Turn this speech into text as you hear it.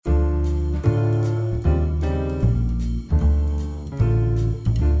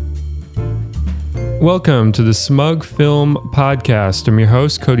Welcome to the Smug Film Podcast. I'm your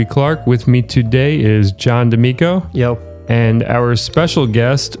host, Cody Clark. With me today is John D'Amico. Yo. And our special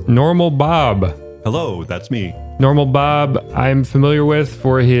guest, Normal Bob. Hello, that's me. Normal Bob, I'm familiar with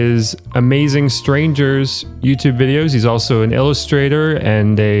for his Amazing Strangers YouTube videos. He's also an illustrator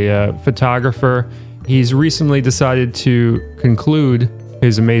and a photographer. He's recently decided to conclude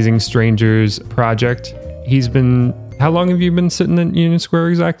his Amazing Strangers project. How long have you been sitting at Union Square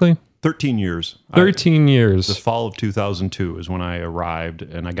exactly? 13 years. 13 years. The fall of 2002 is when I arrived,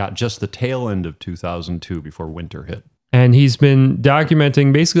 and I got just the tail end of 2002 before winter hit. And he's been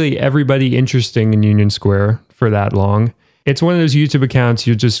documenting basically everybody interesting in Union Square for that long. It's one of those YouTube accounts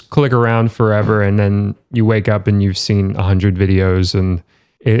you just click around forever, and then you wake up and you've seen 100 videos, and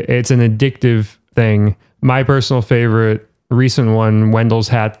it's an addictive thing. My personal favorite, recent one, Wendell's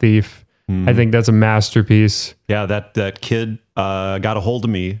Hat Thief. I think that's a masterpiece. Yeah, that kid got a hold of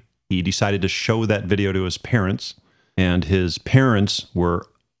me. He decided to show that video to his parents, and his parents were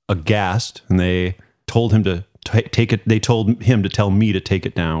aghast, and they told him to take it. They told him to tell me to take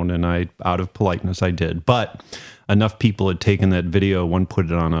it down, and I, out of politeness, I did. But enough people had taken that video. One put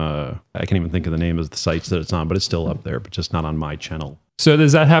it on I can't even think of the name of the sites that it's on, but it's still up there, but just not on my channel. So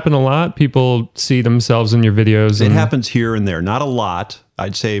does that happen a lot? People see themselves in your videos? It happens here and there. Not a lot.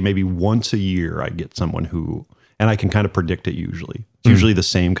 I'd say maybe once a year I get someone who, and I can kind of predict it usually. It's usually the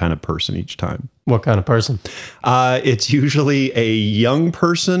same kind of person each time. What kind of person? It's usually a young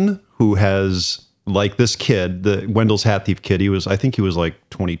person who has, like this kid, the Wendell's Hat Thief kid. I think he was like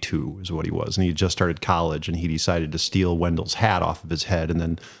 22 is what he was. And he just started college, and he decided to steal Wendell's hat off of his head and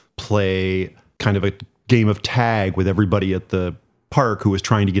then play kind of a game of tag with everybody at the park who was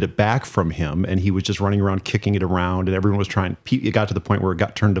trying to get it back from him, and he was just running around kicking it around, and everyone was trying. It got to the point where it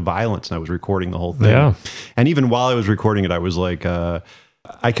got turned to violence, and I was recording the whole thing. Yeah. And even while I was recording it, I was like,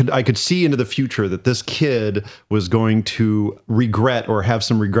 I could see into the future that this kid was going to regret or have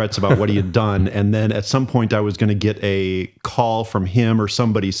some regrets about what he had done, and then at some point I was going to get a call from him or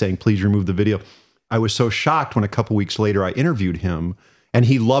somebody saying, "Please remove the video." I was so shocked when a couple weeks later I interviewed him. And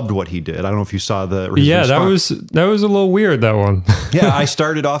he loved what he did. I don't know if you saw the response. that was a little weird, that one. Yeah, I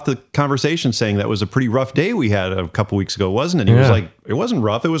started off the conversation saying that was a pretty rough day we had a couple weeks ago, wasn't it? He was like, it wasn't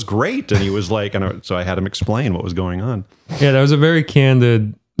rough, it was great. And he was like, so I had him explain what was going on. Yeah, that was a very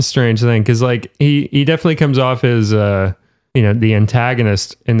candid, strange thing, because like he definitely comes off as the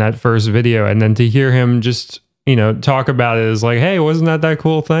antagonist in that first video, and then to hear him just talk about it as like, hey, wasn't that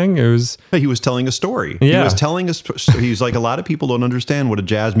cool thing? He was telling a story. Yeah. He was telling us. He's like, a lot of people don't understand what a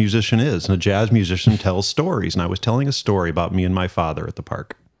jazz musician is, and a jazz musician tells stories. And I was telling a story about me and my father at the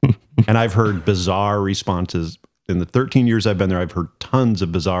park, and I've heard bizarre responses in the 13 years I've been there. I've heard tons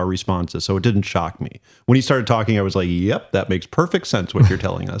of bizarre responses, so it didn't shock me when he started talking. I was like, yep, that makes perfect sense what you're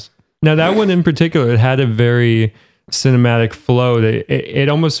telling us. Now that one in particular, it had a very cinematic flow. It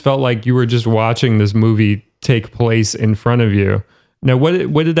almost felt like you were just watching this movie take place in front of you. Now, what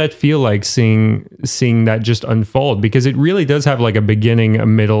did that feel like seeing that just unfold? Because it really does have like a beginning, a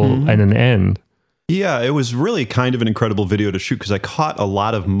middle, and an end. Yeah, it was really kind of an incredible video to shoot because I caught a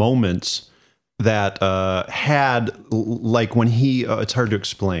lot of moments that had like when he. It's hard to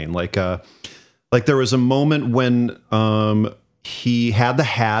explain. Like there was a moment when he had the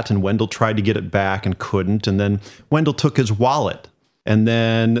hat and Wendell tried to get it back and couldn't, and then Wendell took his wallet. And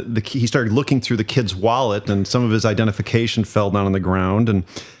then he started looking through the kid's wallet, and some of his identification fell down on the ground. And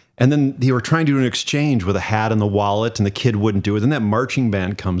then they were trying to do an exchange with a hat and the wallet, and the kid wouldn't do it. Then that marching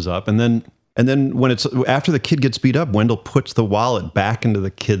band comes up, and then when it's after the kid gets beat up, Wendell puts the wallet back into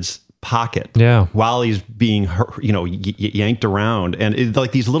the kid's pocket. Yeah. While he's being yanked around, and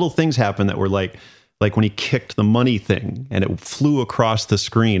like these little things happen that were like when he kicked the money thing and it flew across the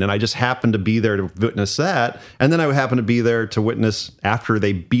screen, and I just happened to be there to witness that. And then I happened to be there to witness after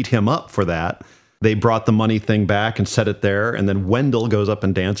they beat him up for that. They brought the money thing back and set it there. And then Wendell goes up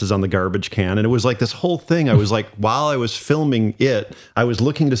and dances on the garbage can. And it was like this whole thing. I was like, while I was filming it, I was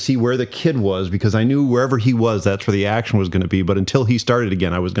looking to see where the kid was, because I knew wherever he was, that's where the action was going to be. But until he started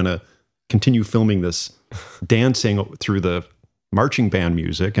again, I was going to continue filming this dancing through the marching band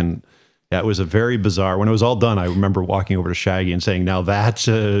music. And that was a very bizarre. When it was all done, I remember walking over to Shaggy and saying, "Now that's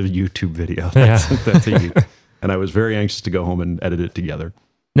a YouTube video." And I was very anxious to go home and edit it together.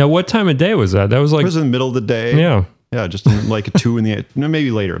 Now, what time of day was that? That was like... It was in the middle of the day. Yeah. Yeah, just in like 2 in the...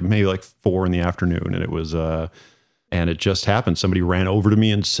 maybe later, maybe like 4 in the afternoon. And it was... and it just happened. Somebody ran over to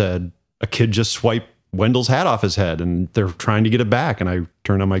me and said, a kid just swiped Wendell's hat off his head, and they're trying to get it back. And I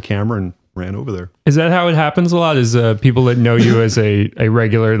turned on my camera and ran over there. Is that how it happens a lot? Is people that know you as a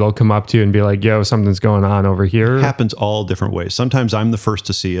regular, they'll come up to you and be like, yo, something's going on over here? It happens all different ways. Sometimes I'm the first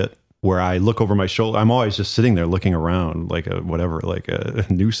to see it. where I look over my shoulder. I'm always just sitting there looking around like a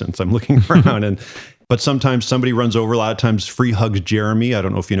nuisance. I'm looking around but sometimes somebody runs over. A lot of times Free hugs Jeremy. I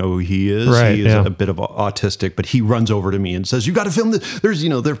don't know if you know who he is. Right, he is a bit of autistic, but he runs over to me and says, "You got to film this. There's,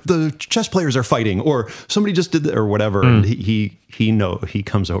 the chess players are fighting, or somebody just did that, or whatever." And he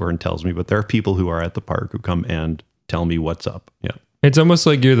comes over and tells me, but there are people who are at the park who come and tell me what's up. Yeah. It's almost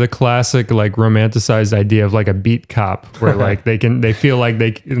like you're the classic, like, romanticized idea of like a beat cop, where like they feel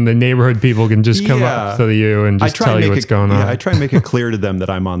like in the neighborhood people can just come up to you and just tell you what's going on. Yeah, I try and make it clear to them that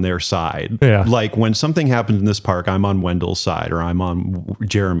I'm on their side. Yeah. Like when something happens in this park, I'm on Wendell's side, or I'm on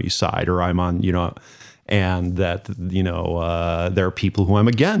Jeremy's side, or I'm on, and that, there are people who I'm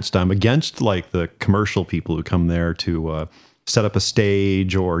against. I'm against like the commercial people who come there to set up a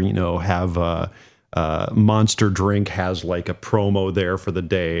stage, or, have Monster Drink has like a promo there for the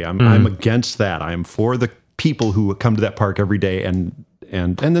day. I'm against that. I'm for the people who come to that park every day, and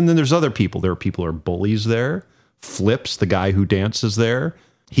then there's other people. There are people who are bullies there. Flips, the guy who dances there,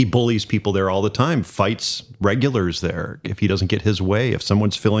 he bullies people there all the time, fights regulars there if he doesn't get his way, if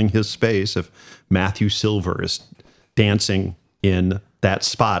someone's filling his space, if Matthew Silver is dancing in that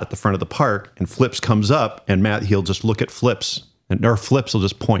spot at the front of the park and Flips comes up, and he'll just look at Flips, or Flips will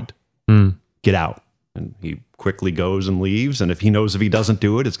just point. Get out. And he quickly goes and leaves. And if he knows if he doesn't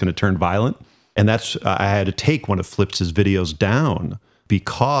do it, it's going to turn violent. And I had to take one of Flips' videos down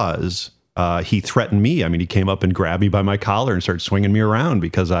because he threatened me. I mean, he came up and grabbed me by my collar and started swinging me around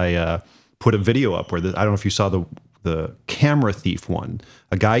because I put a video up where I don't know if you saw the camera thief one.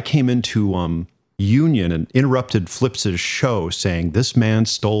 A guy came into Union and interrupted Flips' show saying, "This man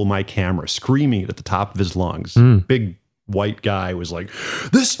stole my camera," screaming it at the top of his lungs. Big white guy was like,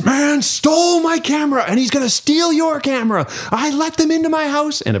 "This man stole my camera and he's going to steal your camera. I let them into my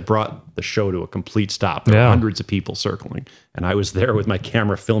house." And it brought the show to a complete stop. There were hundreds of people circling. And I was there with my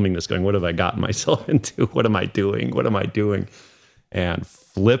camera filming this going, what have I gotten myself into? What am I doing? What am I doing? And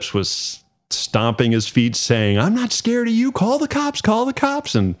Flips was stomping his feet saying, "I'm not scared of you. Call the cops, call the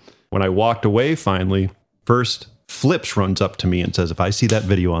cops." And when I walked away finally, first Flips runs up to me and says, "If I see that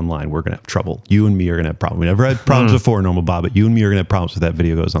video online, we're going to have trouble. You and me are going to have problems. We never had problems before, Normal Bob, but you and me are going to have problems if that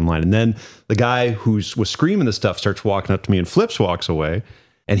video goes online." And then the guy who was screaming this stuff starts walking up to me, and Flips walks away.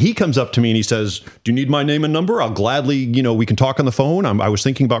 And he comes up to me and he says, "Do you need my name and number? I'll gladly, we can talk on the phone. I was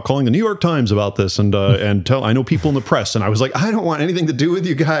thinking about calling the New York Times about this and I know people in the press." And I was like, "I don't want anything to do with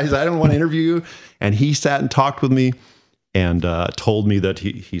you guys. I don't want to interview you." And he sat and talked with me and told me that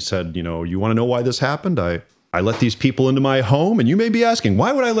he said, "You want to know why this happened? I let these people into my home." And you may be asking,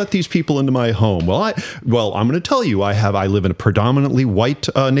 why would I let these people into my home? Well, I'm going to tell you, I live in a predominantly white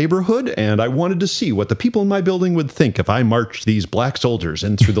neighborhood, and I wanted to see what the people in my building would think if I marched these black soldiers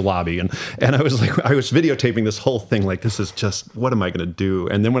in through the lobby. And I was videotaping this whole thing like, this is just, what am I going to do?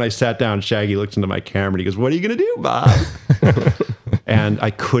 And then when I sat down, Shaggy looks into my camera and he goes, "What are you going to do, Bob?" And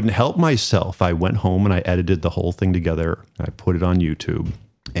I couldn't help myself. I went home and I edited the whole thing together. I put it on YouTube,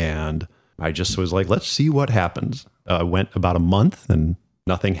 and I just was like, let's see what happens. Went about a month and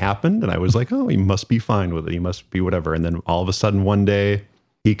nothing happened. And I was like, oh, he must be fine with it. He must be whatever. And then all of a sudden one day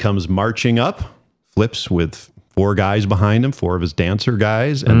he comes marching up, Flips with 4 guys behind him, 4 of his dancer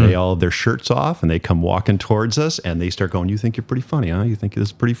guys, and they all have their shirts off and they come walking towards us and they start going, "You think you're pretty funny, huh? You think this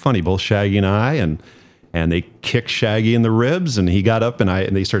is pretty funny," both Shaggy and I. And they kicked Shaggy in the ribs, and he got up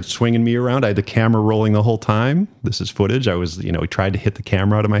and they started swinging me around. I had the camera rolling the whole time. This is footage. I was, he tried to hit the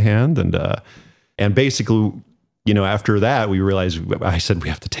camera out of my hand. And basically, after that, we realized, I said, we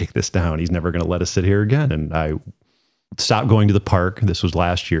have to take this down. He's never going to let us sit here again. And I stopped going to the park. This was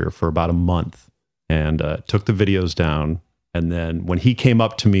last year for about a month, and took the videos down. And then when he came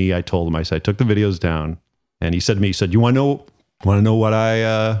up to me, I told him, I said, I took the videos down. And he said to me, he said, "You want to know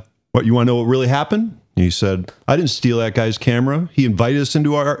what you want to know what really happened?" And he said, "I didn't steal that guy's camera. He invited us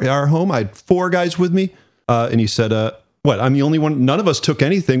into our home. I had 4 guys with me." And he said, "What? I'm the only one. None of us took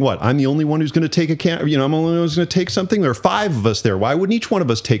anything. What? I'm the only one who's going to take a camera. I'm the only one who's going to take something. There are 5 of us there. Why wouldn't each one of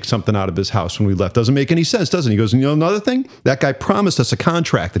us take something out of his house when we left? Doesn't make any sense, doesn't it?" He goes, "And another thing? That guy promised us a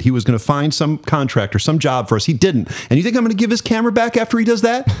contract that he was going to find some contract or some job for us. He didn't. And you think I'm going to give his camera back after he does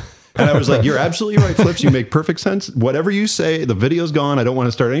that?" And I was like, "You're absolutely right, Flips. You make perfect sense. Whatever you say, the video's gone. I don't want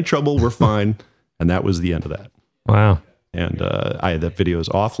to start any trouble. We're fine." And that was the end of that. Wow. And that video is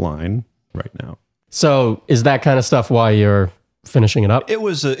offline right now. So is that kind of stuff why you're finishing it up? It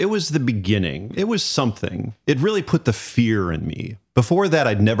was the beginning. It was something. It really put the fear in me. Before that,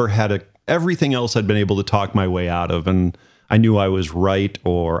 I'd never had everything else I'd been able to talk my way out of. And I knew I was right,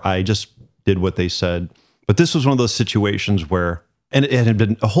 or I just did what they said. But this was one of those situations where, and it had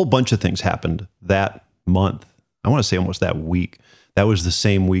been a whole bunch of things happened that month. I want to say almost that week, that was the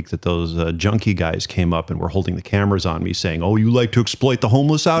same week that those junkie guys came up and were holding the cameras on me saying, "Oh, you like to exploit the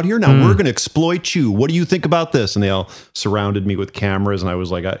homeless out here? Now we're going to exploit you. What do you think about this?" And they all surrounded me with cameras. And I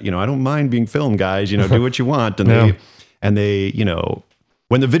was like, I don't mind being filmed, guys, do what you want. And they,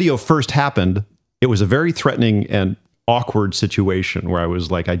 when the video first happened, it was a very threatening and awkward situation where I was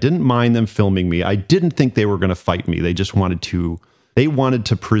like, I didn't mind them filming me. I didn't think they were going to fight me. They just wanted to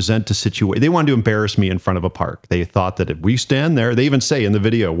present a situation. They wanted to embarrass me in front of a park. They thought that if we stand there, they even say in the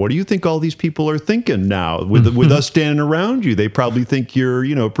video, "What do you think all these people are thinking now with us standing around you? They probably think you're,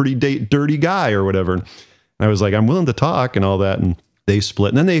 a pretty dirty guy or whatever." And I was like, I'm willing to talk and all that. And they split.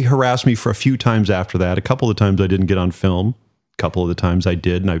 And then they harassed me for a few times after that. A couple of times I didn't get on film. A couple of the times I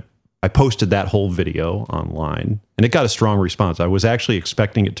did. And I posted that whole video online, and it got a strong response. I was actually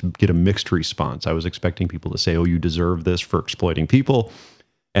expecting it to get a mixed response. I was expecting people to say, "Oh, you deserve this for exploiting people,"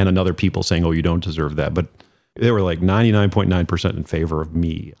 and another people saying, "Oh, you don't deserve that." But they were like 99.9% in favor of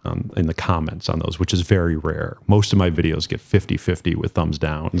me in the comments on those, which is very rare. Most of my videos get 50-50 with thumbs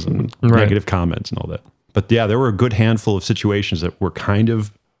downs and negative comments and all that. But yeah, there were a good handful of situations that were kind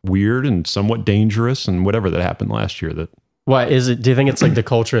of weird and somewhat dangerous and whatever that happened last year that. Why is it? Do you think it's like the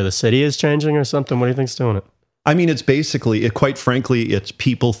culture of the city is changing or something? What do you think's doing it? I mean, it's basically, quite frankly, it's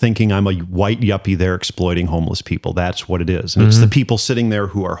people thinking I'm a white yuppie there exploiting homeless people. That's what it is. And it's the people sitting there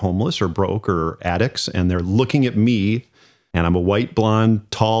who are homeless or broke or addicts, and they're looking at me, and I'm a white, blonde,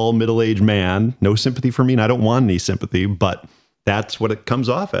 tall, middle-aged man. No sympathy for me, and I don't want any sympathy, but that's what it comes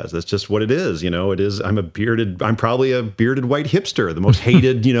off as. That's just what it is. It is, I'm probably a bearded white hipster, the most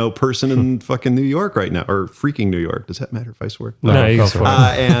hated, person in fucking New York right now, or freaking New York. Does that matter if I swear? No, you go for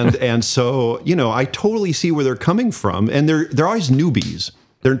it. And so, I totally see where they're coming from. And they're always newbies.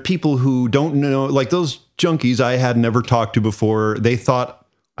 They're people who don't know, like those junkies I had never talked to before. They thought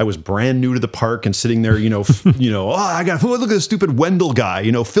I was brand new to the park and sitting there, look at this stupid Wendell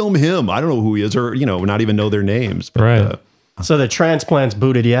guy, film him. I don't know who he is, or, not even know their names. But, right. So the transplants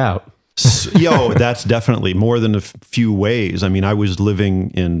booted you out. That's definitely more than a few ways. I mean, I was living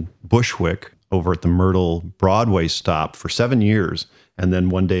in Bushwick over at the Myrtle Broadway stop for 7 years. And then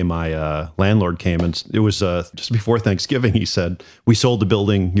one day my landlord came, and it was just before Thanksgiving. He said, "We sold the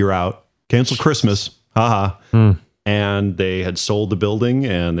building. You're out. Cancel Christmas. Haha." And they had sold the building,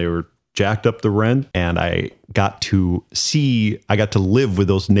 and they were jacked up the rent. And I got to live with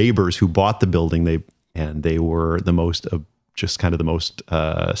those neighbors who bought the building. They were the most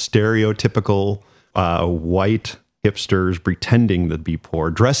stereotypical white hipsters pretending to be poor,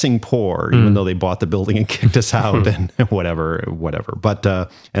 dressing poor, even though they bought the building and kicked us out and whatever. But,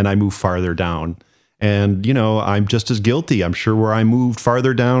 and I moved farther down, and, I'm just as guilty. I'm sure where I moved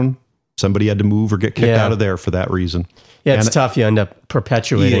farther down, somebody had to move or get kicked out of there for that reason. Yeah, it's tough. You end up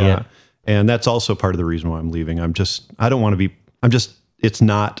perpetuating it. And that's also part of the reason why I'm leaving. It's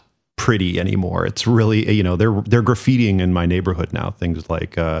not pretty anymore. It's really, they're graffitiing in my neighborhood now. Things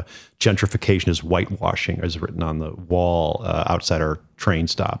like gentrification is whitewashing is written on the wall outside our train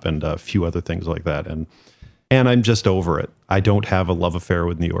stop, and a few other things like that. And I'm just over it. I don't have a love affair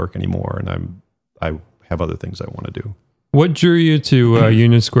with New York anymore, and I have other things I want to do. What drew you to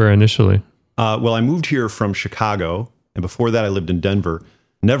Union Square initially? Well, I moved here from Chicago, and before that I lived in Denver.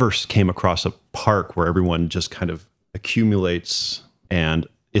 Never came across a park where everyone just kind of accumulates, and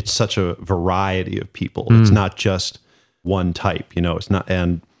it's such a variety of people. It's not just one type, it's not.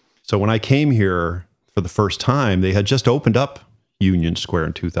 And so when I came here for the first time, they had just opened up Union Square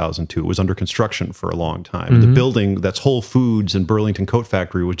in 2002. It was under construction for a long time. The building that's Whole Foods and Burlington Coat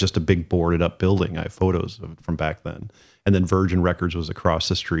Factory was just a big boarded up building. I have photos of it from back then. And then Virgin Records was across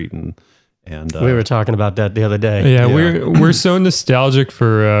the street, and we were talking about that the other day. Yeah. we're so nostalgic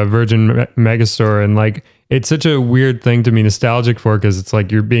for Virgin Megastore, and like it's such a weird thing to be nostalgic for, because it's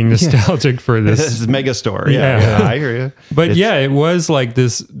like you're being nostalgic for this. This is Megastore. Yeah, I hear you. But it was like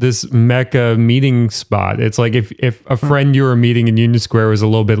this mecca meeting spot. It's like if a friend you were meeting in Union Square was a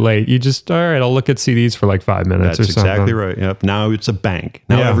little bit late, you just, all right, I'll look at CDs for like 5 minutes. That's or something. Exactly right. Yep. Now it's a bank.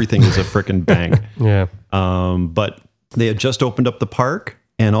 Now everything is a freaking bank. Yeah. But they had just opened up the park,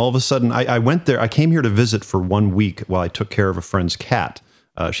 and all of a sudden I went there. I came here to visit for 1 week while I took care of a friend's cat.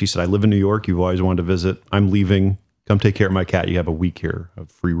 She said, "I live in New York. You've always wanted to visit. I'm leaving. Come take care of my cat. You have a week here of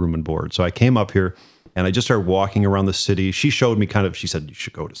free room and board." So I came up here, and I just started walking around the city. She showed me she said, "You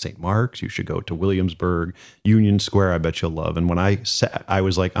should go to St. Mark's. You should go to Williamsburg, Union Square. I bet you'll love." And when I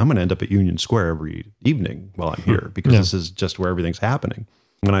was like, I'm going to end up at Union Square every evening while I'm here, because this is just where everything's happening.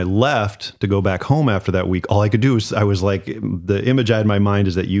 When I left to go back home after that week, all I could do was, I was like, the image I had in my mind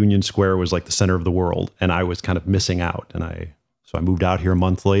is that Union Square was like the center of the world, and I was kind of missing out. And I So I moved out here a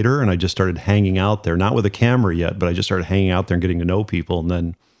month later, and I just started hanging out there, not with a camera yet, but I just started hanging out there and getting to know people. And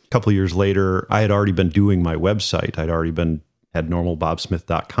then a couple of years later, I had already been doing my website. I'd already had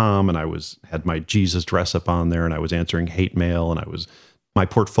normalbobsmith.com, and I had my Jesus dress up on there, and I was answering hate mail, and my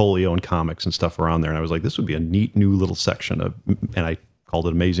portfolio and comics and stuff were on there. And I was like, this would be a neat new little section and I called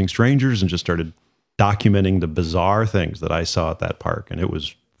it Amazing Strangers and just started documenting the bizarre things that I saw at that park. And it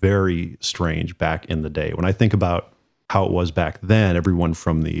was very strange back in the day. When I think about how it was back then, everyone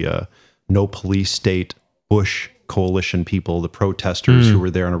from the No Police State, Bush Coalition people, the protesters who were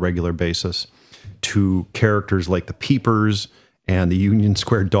there on a regular basis, to characters like the Peepers and the Union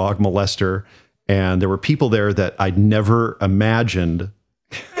Square dog molester. And there were people there that I'd never imagined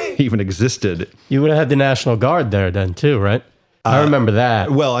even existed. You would have had the National Guard there then too, right? I remember that.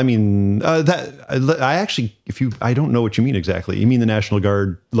 Well, I mean, I actually, I don't know what you mean exactly. You mean the National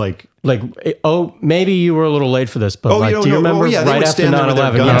Guard, like, maybe you were a little late for this, but do you remember right after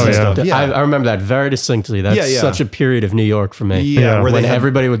 9/11? I remember that very distinctly. That's such a period of New York for me. Yeah, when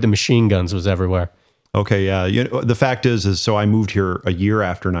everybody with the machine guns was everywhere. Okay, yeah. The fact is so I moved here a year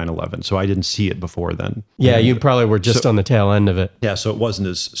after 9/11, so I didn't see it before then. Yeah, you probably were just on the tail end of it. Yeah, so it wasn't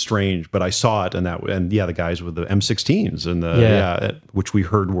as strange, but I saw it, and the guys with the M16s and which we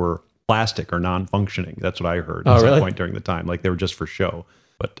heard were plastic or non-functioning. That's what I heard at some point during the time, like they were just for show.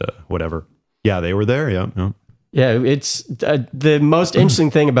 But whatever. Yeah, they were there. Yeah. Yeah, it's the most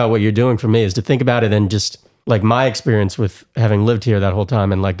interesting thing about what you're doing for me is to think about it and just. Like my experience with having lived here that whole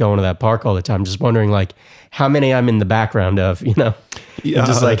time and like going to that park all the time, just wondering like how many I'm in the background of, Yeah,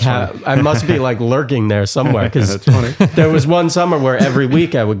 just like I must be like lurking there somewhere. Because there was one summer where every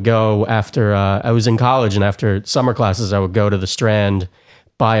week I would go after I was in college, and after summer classes I would go to the Strand,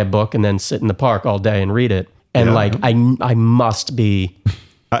 buy a book, and then sit in the park all day and read it. And I must be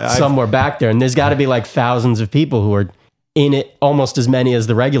somewhere back there, and there's got to be like thousands of people who are in it, almost as many as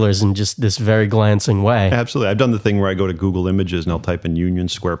the regulars, in just this very glancing way. Absolutely. I've done the thing where I go to Google Images and I'll type in Union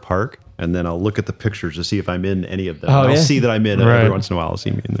Square Park, and then I'll look at the pictures to see if I'm in any of them. I'll see that I'm in it. Every once in a while I'll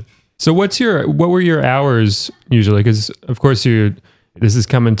see me in there. So what were your hours usually? Because of course this is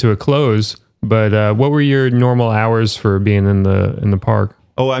coming to a close, but what were your normal hours for being in the park?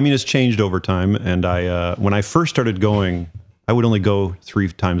 Oh, I mean, it's changed over time. And when I first started going, I would only go 3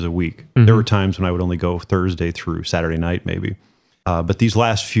 times a week. Mm-hmm. There were times when I would only go Thursday through Saturday night, maybe. But these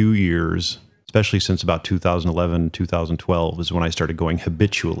last few years, especially since about 2011, 2012, is when I started going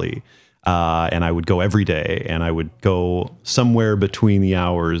habitually. And I would go every day, and I would go somewhere between the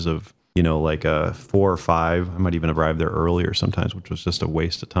hours of, 4 or 5. I might even arrive there earlier sometimes, which was just a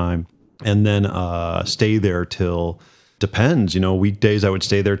waste of time. And then stay there till... Depends, weekdays I would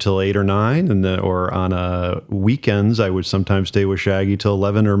stay there till 8 or 9, or on weekends I would sometimes stay with Shaggy till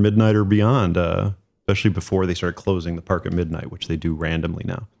 11 or midnight or beyond, especially before they started closing the park at midnight, which they do randomly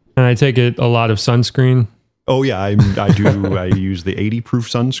now. And I take it a lot of sunscreen. Oh yeah, I do. I use the 80 proof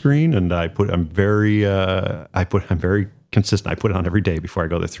sunscreen, and I'm very consistent. I put it on every day before I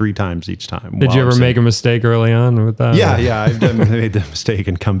go there 3 times each time. Did you ever make a mistake early on with that? Yeah, I've made the mistake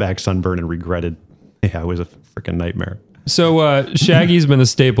and come back sunburned and regretted. Yeah, it was a freaking nightmare. So Shaggy's been a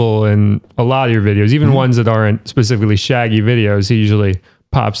staple in a lot of your videos, even ones that aren't specifically Shaggy videos. He usually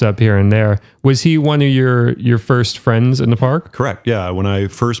pops up here and there. Was he one of your first friends in the park? Correct. Yeah. When I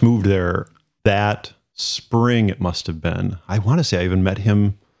first moved there, that spring it must have been. I want to say I even met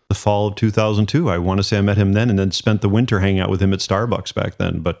him the fall of 2002. I want to say I met him then, and then spent the winter hanging out with him at Starbucks back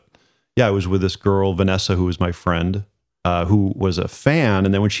then. But yeah, I was with this girl, Vanessa, who was my friend. Who was a fan,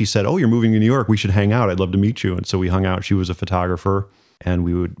 and then when she said, "Oh, you're moving to New York, we should hang out. I'd love to meet you." And so we hung out. She was a photographer, and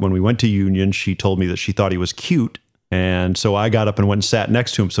when we went to Union, she told me that she thought he was cute, and so I got up and went and sat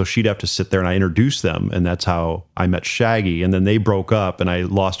next to him. So she'd have to sit there, and I introduced them, and that's how I met Shaggy. And then they broke up, and I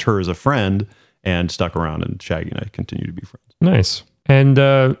lost her as a friend, and stuck around. And Shaggy and I continue to be friends. Nice. And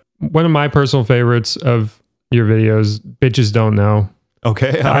one of my personal favorites of your videos, Bitches Don't Know.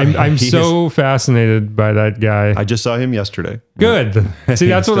 Okay. I'm so fascinated by that guy. I just saw him yesterday. Good. See,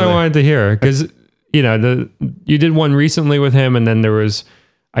 that's what I wanted to hear. Because, you did one recently with him, and then there was,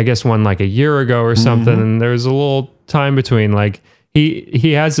 I guess, one like a year ago or something. Mm-hmm. And there was a little time between. Like,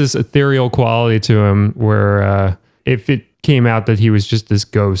 he has this ethereal quality to him where if it came out that he was just this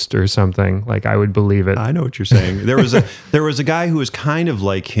ghost or something, like, I would believe it. I know what you're saying. There was a guy who was kind of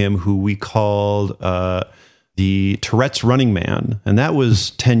like him who we called... the Tourette's Running Man, and that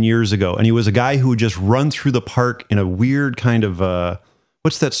was 10 years ago. And he was a guy who would just run through the park in a weird kind of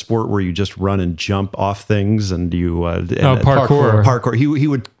what's that sport where you just run and jump off things and you parkour. Parkour. He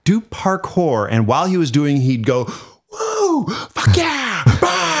would do parkour, and while he was doing, he'd go, "Whoa, fuck yeah,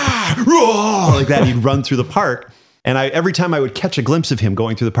 bah, roar," like that. He'd run through the park. And every time I would catch a glimpse of him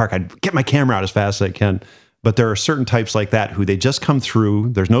going through the park, I'd get my camera out as fast as I can. But there are certain types like that who they just come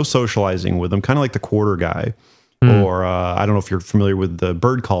through. There's no socializing with them, kind of like the quarter guy. Or I don't know if you're familiar with the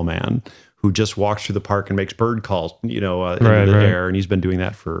bird call man who just walks through the park and makes bird calls, into the air. And he's been doing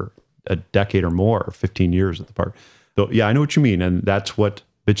that for a decade or more, 15 years at the park. So yeah, I know what you mean. And that's what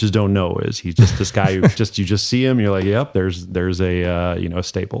bitches don't know is he's just this guy who you just see him. And you're like, yep, there's a, a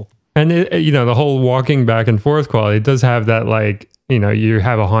staple. And the whole walking back and forth quality, it does have that, like, you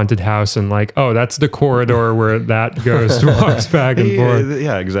have a haunted house and like, oh, that's the corridor where that ghost walks back and forth.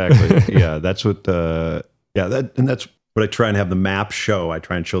 Yeah, exactly. Yeah, that's what, that's what I try and have the map show. I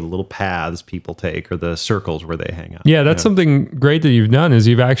try and show the little paths people take or the circles where they hang out. Yeah, that's something great that you've done is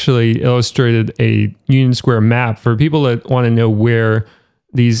you've actually illustrated a Union Square map for people that want to know where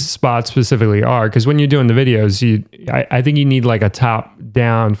these spots specifically are. Because when you're doing the videos, I think you need like a top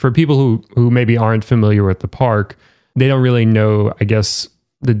down for people who maybe aren't familiar with the park. They don't really know, I guess,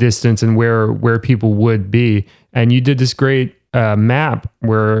 the distance and where people would be. And you did this great map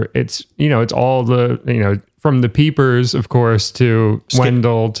where it's all the, from the peepers, of course, to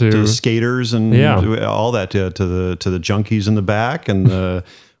Wendell to the skaters and all that to the junkies in the back and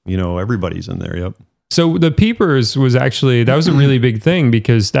everybody's in there. Yep. So the peepers that was a really big thing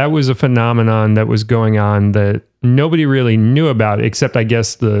because that was a phenomenon that was going on that nobody really knew about, except I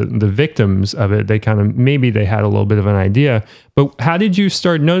guess the victims of it. They maybe they had a little bit of an idea, but how did you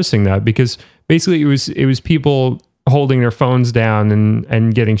start noticing that? Because basically it was people holding their phones down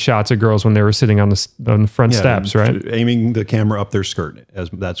and getting shots of girls when they were sitting on the front steps, right? Aiming the camera up their skirt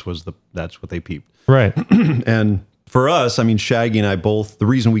that's what they peeped. Right. And for us, I mean, Shaggy and I both, the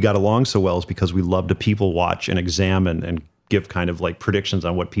reason we got along so well is because we love to people watch and examine and give kind of like predictions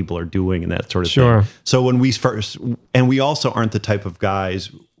on what people are doing and that sort of thing. So when we first, and we also aren't the type of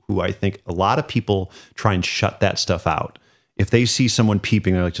guys who I think a lot of people try and shut that stuff out. If they see someone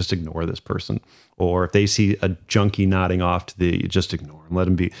peeping, they're like, just ignore this person. Or if they see a junkie nodding off just ignore him, let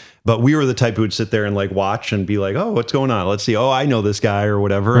him be. But we were the type who would sit there and like watch and be like, oh, what's going on? Let's see. Oh, I know this guy or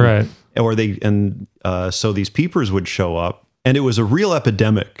whatever. Right. So these peepers would show up and it was a real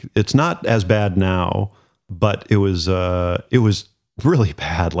epidemic. It's not as bad now, but it was really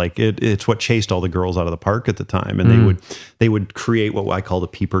bad. Like it's what chased all the girls out of the park at the time. And they would create what I call the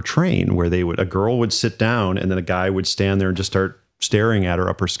peeper train, where a girl would sit down and then a guy would stand there and just start staring at her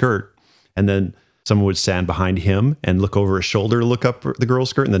up her skirt. And then someone would stand behind him and look over his shoulder to look up the girl's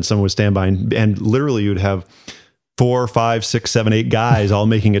skirt. And then someone would stand behind, and literally you'd have 4, 5, 6, 7, 8 guys all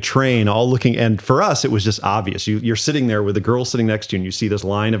making a train, all looking. And for us, it was just obvious. You're sitting there with a girl sitting next to you and you see this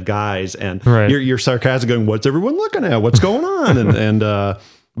line of guys and you're sarcastic going, what's everyone looking at? What's going on? And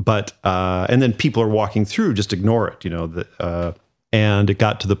then people are walking through, just ignore it, and it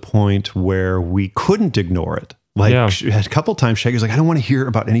got to the point where we couldn't ignore it. Like a couple of times, Shaggy's like, I don't want to hear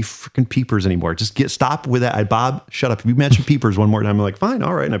about any freaking peepers anymore. Just stop with that. Bob, shut up. If you mention peepers one more time, I'm like, fine,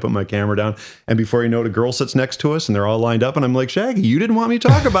 all right. And I put my camera down. And before you know it, a girl sits next to us and they're all lined up. And I'm like, Shaggy, you didn't want me to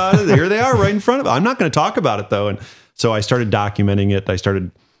talk about it. Here they are right in front of us. I'm not going to talk about it though. And so I started documenting it. I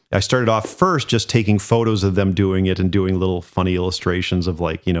started off first just taking photos of them doing it and doing little funny illustrations of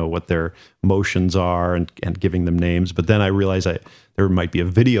like, what their motions are and giving them names. But then I realized there might be a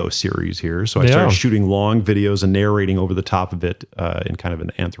video series here. So I started shooting long videos and narrating over the top of it in kind of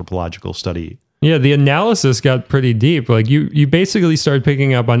an anthropological study. Yeah, the analysis got pretty deep. Like you basically started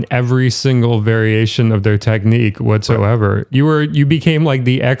picking up on every single variation of their technique whatsoever. Right. You became like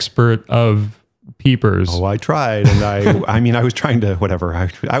the expert of peepers. Oh, I tried. And I was trying to, whatever.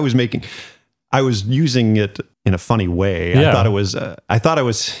 I was using it in a funny way. Yeah. I thought it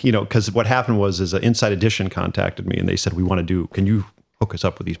was, because what happened was Inside Edition contacted me and they said, can you hook us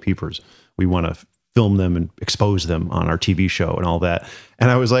up with these peepers? We want to film them and expose them on our TV show and all that.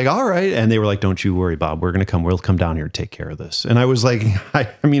 And I was like, all right. And they were like, don't you worry, Bob, we'll come down here and take care of this. And I was like,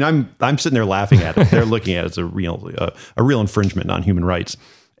 I'm sitting there laughing at it. They're looking at it as a real infringement on human rights.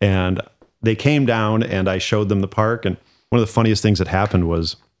 And they came down and I showed them the park. And one of the funniest things that happened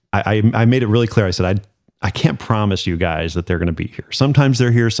was I made it really clear. I said, I can't promise you guys that they're going to be here. Sometimes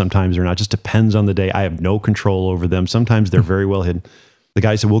they're here, sometimes they're not. Just depends on the day. I have no control over them. Sometimes they're very well hidden. The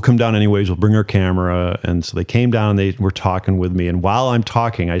guy said, we'll come down anyways. We'll bring our camera. And so they came down and they were talking with me. And while I'm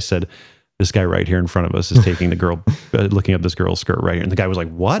talking, I said, this guy right here in front of us is taking the girl, looking up this girl's skirt right here. And the guy was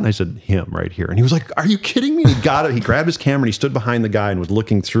like, what? And I said, him right here. And he was like, are you kidding me? He got it. He grabbed his camera and he stood behind the guy and was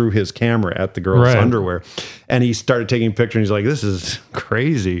looking through his camera at the girl's underwear. And he started taking pictures. And he's like, this is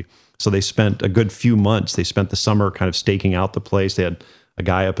crazy. So they spent a good few months. They spent the summer kind of staking out the place. They had a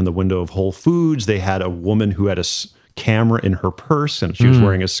guy up in the window of Whole Foods. They had a woman who had a camera in her purse and she was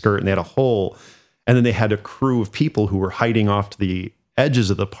wearing a skirt and they had a whole... And then they had a crew of people who were hiding off to the edges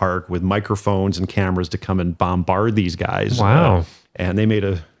of the park with microphones and cameras to come and bombard these guys. Wow. And they made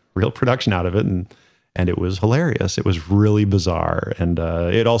a real production out of it. And it was hilarious. It was really bizarre. And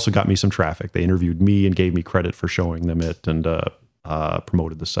it also got me some traffic. They interviewed me and gave me credit for showing them it, and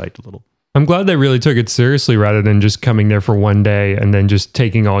promoted the site a little. I'm glad they really took it seriously rather than just coming there for one day and then just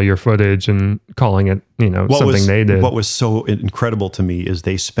taking all your footage and calling it, something they did. What was so incredible to me is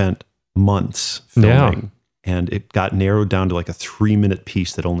they spent months filming, and it got narrowed down to like a 3-minute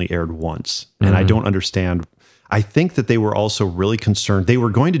piece that only aired once. And I don't understand. I think that they were also really concerned. They were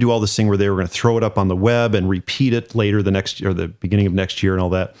going to do all this thing where they were going to throw it up on the web and repeat it later the next year, or the beginning of next year and all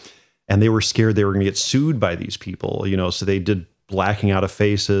that. And they were scared they were going to get sued by these people, so they did blacking out of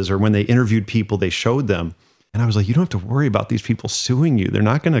faces, or when they interviewed people, they showed them. And I was like, you don't have to worry about these people suing you. They're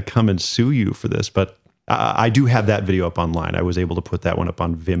not going to come and sue you for this. But I do have that video up online. I was able to put that one up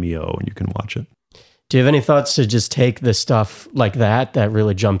on Vimeo, and you can watch it. Do you have any thoughts to just take the stuff like that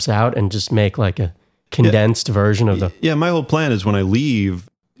really jumps out and just make like a condensed version of the... Yeah, my whole plan is when I leave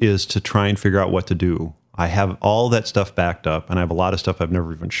is to try and figure out what to do. I have all that stuff backed up, and I have a lot of stuff I've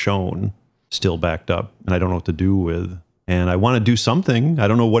never even shown still backed up, and I don't know what to do with. And I want to do something. I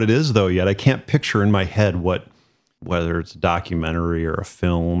don't know what it is, though, yet. I can't picture in my head whether it's a documentary or a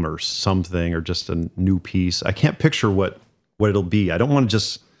film or something or just a new piece. I can't picture what it'll be. I don't want to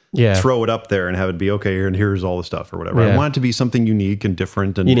just throw it up there and have it be, okay, and here's all the stuff or whatever. I want it to be something unique and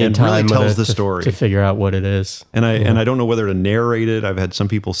different and really tells the story. To figure out what it is. And I don't know whether to narrate it. I've had some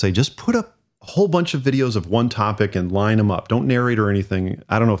people say, just put up a whole bunch of videos of one topic and line them up. Don't narrate or anything.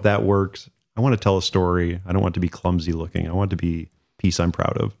 I don't know if that works. I want to tell a story. I don't want it to be clumsy looking. I want it to be a piece I'm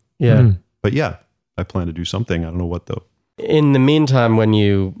proud of. Yeah. But yeah, I plan to do something. I don't know what though. In the meantime, when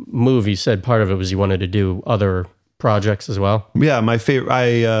you move, you said part of it was you wanted to do other projects as well. Yeah, my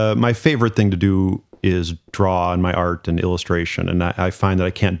favorite thing to do is draw in my art and illustration, and I find that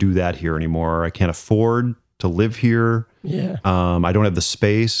I can't do that here anymore. I can't afford to live here. Yeah. I don't have the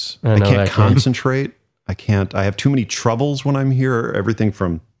space. I can't concentrate. I have too many troubles when I'm here. Everything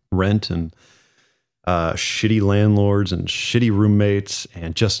from rent and shitty landlords and shitty roommates,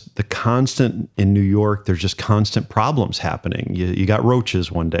 and just the constant in New York. There's just constant problems happening. You got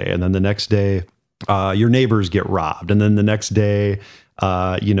roaches one day, and then the next day your neighbors get robbed, and then the next day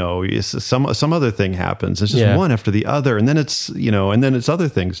some other thing happens. It's just one after the other, and then it's other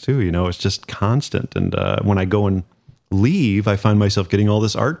things too. It's just constant. And when I go and leave, I find myself getting all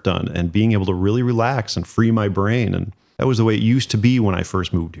this art done and being able to really relax and free my brain. And that was the way it used to be when I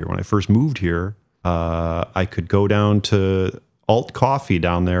first moved here. When I first moved here, I could go down to Alt Coffee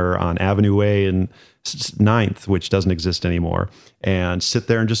down there on Avenue A and 9th, which doesn't exist anymore, and sit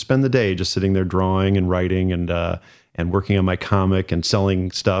there and just spend the day just sitting there drawing and writing and working on my comic and selling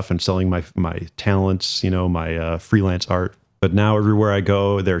stuff and selling my talents, my freelance art. But now everywhere I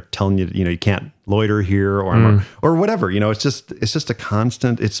go, they're telling you, you can't loiter here or whatever. It's just a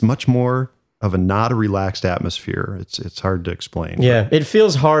constant. It's much more of not a relaxed atmosphere. It's hard to explain. Yeah, it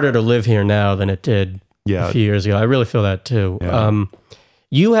feels harder to live here now than it did a few years ago. I really feel that too. Yeah.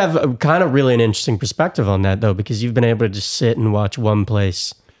 You have a kind of really an interesting perspective on that, though, because you've been able to just sit and watch one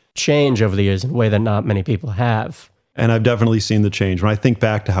place change over the years in a way that not many people have. And I've definitely seen the change. When I think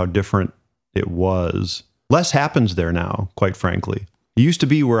back to how different it was, less happens there now, quite frankly. It used to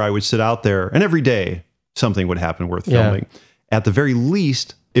be where I would sit out there and every day something would happen worth filming. At the very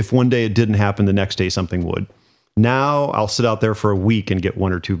least, if one day it didn't happen, the next day something would. Now I'll sit out there for a week and get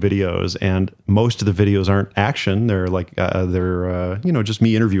 1 or 2 videos, and most of the videos aren't action. They're like just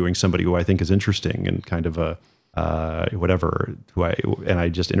me interviewing somebody who I think is interesting and kind of whatever. And I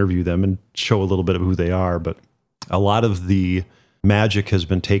just interview them and show a little bit of who they are. But a lot of the magic has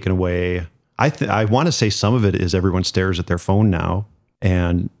been taken away. I want to say some of it is everyone stares at their phone now.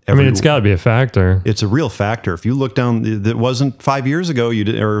 And it's got to be a factor. It's a real factor. If you look down, it wasn't 5 years ago,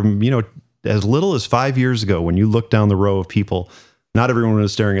 as little as 5 years ago, when you look down the row of people, not everyone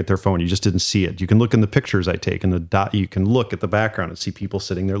was staring at their phone. You just didn't see it. You can look in the pictures I take, and you can look at the background and see people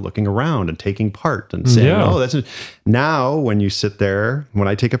sitting there looking around and taking part and saying, "Oh, that's it." Now, when you sit there, when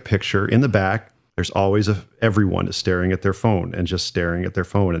I take a picture in the back, there's always everyone is staring at their phone and just staring at their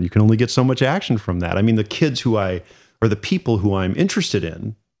phone, and you can only get so much action from that. I mean, the kids or the people who I'm interested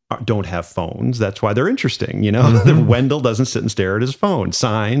in don't have phones. That's why they're interesting. Wendell doesn't sit and stare at his phone.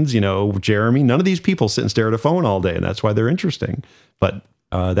 Signs, Jeremy, none of these people sit and stare at a phone all day, and that's why they're interesting. But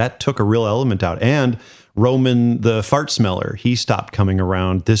that took a real element out. And Roman, the fart smeller, he stopped coming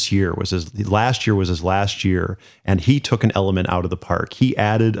around. Last year was his last year, and he took an element out of the park. He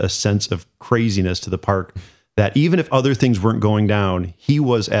added a sense of craziness to the park that even if other things weren't going down, he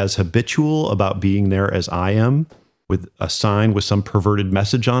was as habitual about being there as I am, with a sign with some perverted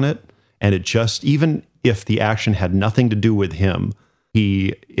message on it. And it just, even if the action had nothing to do with him,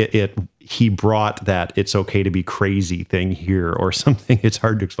 he brought that "it's okay to be crazy" thing here or something. It's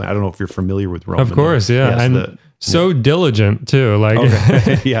hard to explain. I don't know if you're familiar with Roman. Of course, yeah. Yes, and so diligent too. Like,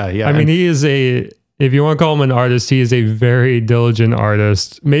 okay. yeah. I mean, he is if you want to call him an artist, he is a very diligent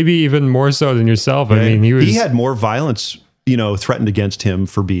artist. Maybe even more so than yourself. Right. I mean, he had more violence, threatened against him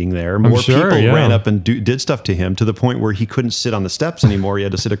for being there. More sure, people yeah. ran up and did stuff to him, to the point where he couldn't sit on the steps anymore. He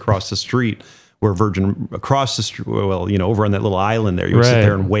had to sit across the street, where Virgin across the street, over on that little island there. You would sit Right.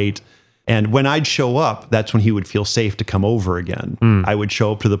 there and wait. And when I'd show up, that's when he would feel safe to come over again. I would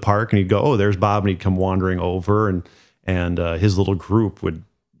show up to the park and he'd go, "Oh, there's Bob," and he'd come wandering over, and his little group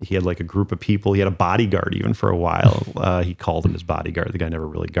he had like a group of people. He had a bodyguard even for a while. He called him his bodyguard. The guy never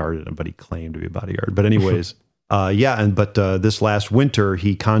really guarded him, but he claimed to be a bodyguard. But anyways, but this last winter,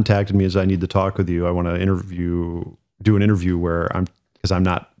 he contacted me as, "I need to talk with you. I want to do an interview because I'm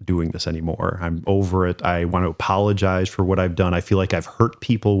not doing this anymore. I'm over it. I want to apologize for what I've done. I feel like I've hurt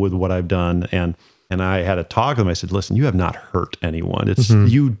people with what I've done." And I had a talk with him. I said, "Listen, you have not hurt anyone. It's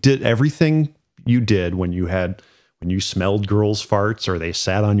you did everything you did when you smelled girls' farts, or they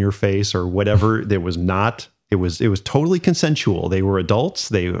sat on your face, or whatever. It was totally consensual. They were adults.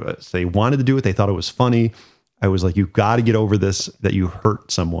 They wanted to do it. They thought it was funny." I was like, "You've got to get over this, that you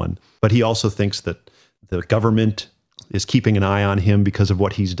hurt someone." But he also thinks that the government is keeping an eye on him because of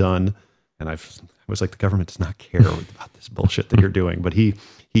what he's done. And I was like, the government does not care about this bullshit that you're doing. But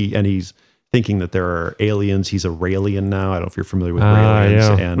he's thinking that there are aliens. He's a Raelian now. I don't know if you're familiar with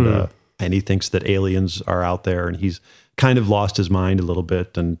Raelians. Yeah. And he thinks that aliens are out there, and he's kind of lost his mind a little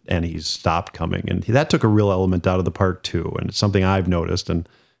bit, and he's stopped coming. And that took a real element out of the park too. And it's something I've noticed. And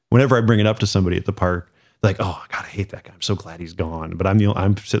whenever I bring it up to somebody at the park, they're like, "Oh God, I hate that guy. I'm so glad he's gone." But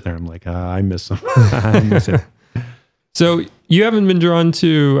I'm sitting there, I'm like, I miss him. I miss him. So you haven't been drawn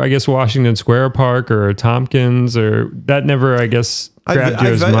to, I guess, Washington Square Park or Tompkins, or that never, I guess, grabbed you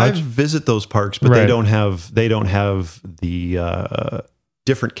as much? I visit those parks, but Right. they don't have the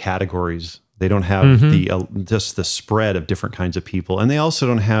different categories. They don't have just the spread of different kinds of people, and they also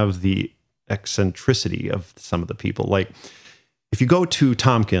don't have the eccentricity of some of the people. Like, if you go to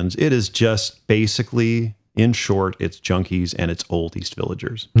Tompkins, it is just basically, in short, it's junkies and it's old East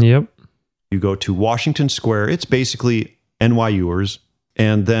Villagers. Yep. You go to Washington Square, it's basically NYUers.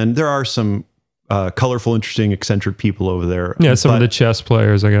 And then there are some colorful, interesting, eccentric people over there. Yeah, some of the chess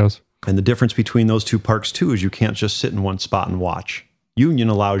players, I guess. And the difference between those two parks, too, is you can't just sit in one spot and watch. Union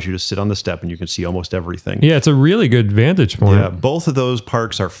allows you to sit on the step and you can see almost everything. Yeah, it's a really good vantage point. Yeah, both of those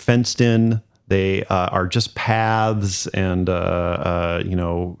parks are fenced in. They are just paths and,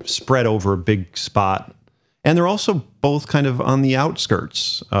 spread over a big spot. And they're also both kind of on the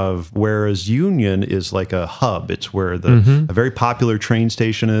outskirts of, whereas Union is like a hub. It's where a very popular train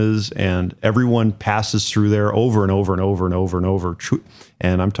station is, and everyone passes through there over and over and over and over and over.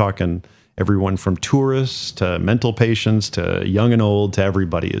 And I'm talking everyone from tourists to mental patients to young and old to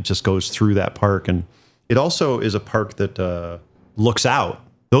everybody. It just goes through that park. And it also is a park that looks out.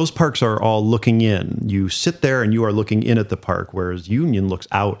 Those parks are all looking in. You sit there and you are looking in at the park, whereas Union looks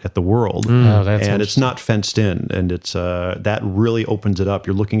out at the world. Oh, that's and it's not fenced in. And it's that really opens it up.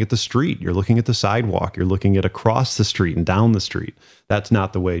 You're looking at the street. You're looking at the sidewalk. You're looking at across the street and down the street. That's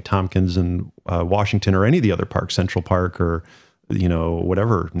not the way Tompkins and Washington or any of the other parks, Central Park or,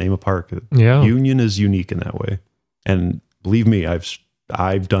 whatever, name a park. Yeah. Union is unique in that way. And believe me,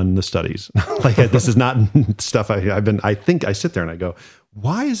 I've done the studies. Like, this is not stuff I think I sit there and I go,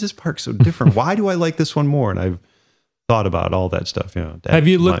 why is this park so different? Why do I like this one more? And I've thought about all that stuff. Have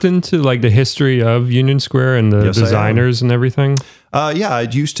you looked into like the history of Union Square and the designers and everything? Yeah,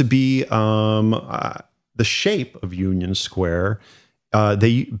 it used to be the shape of Union Square. I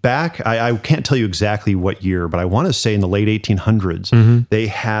can't tell you exactly what year, but I want to say in the late 1800s, they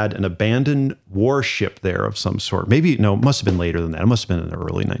had an abandoned warship there of some sort. It must have been later than that. It must have been in the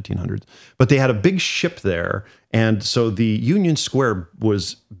early 1900s. But they had a big ship there. And so the Union Square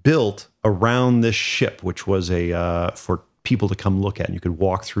was built around this ship, which was for people to come look at. And you could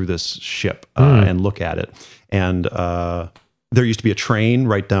walk through this ship and look at it. And there used to be a train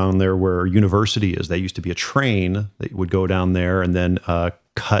right down there where University is. There used to be a train that would go down there and then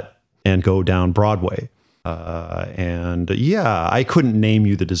cut and go down Broadway. I couldn't name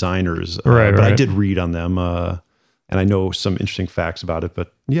you the designers, but I did read on them, and I know some interesting facts about it.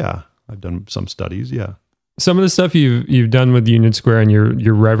 But yeah, I've done some studies. Yeah, some of the stuff you've done with Union Square and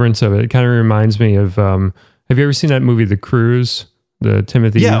your reverence of it kind of reminds me of. Have you ever seen that movie, The Cruise, the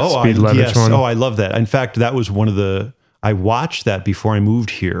Timothy Speed Levitt yes. one. Oh, I love that. In fact, that was one of the. I watched that before I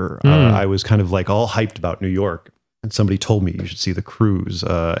moved here. I was kind of like all hyped about New York, and somebody told me you should see The Cruise.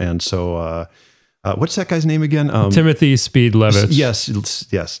 And so, what's that guy's name again? Timothy Speed Levitt. Yes,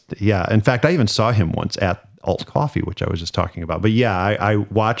 yeah. In fact, I even saw him once at Alt Coffee, which I was just talking about. But yeah, I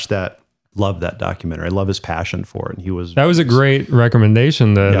watched that. Love that documentary. I love his passion for it. And that was a great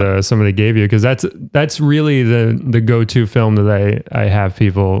recommendation that somebody gave you, because that's really the go-to film that I have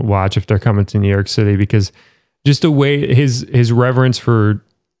people watch if they're coming to New York City, because just the way his reverence for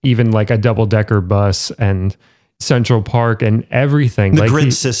even like a double-decker bus and Central Park and everything, the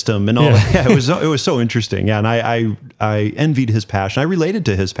grid system and all that. Yeah, it was so interesting. Yeah, and I envied his passion. I related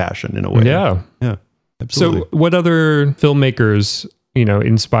to his passion in a way. Yeah, absolutely. So what other filmmakers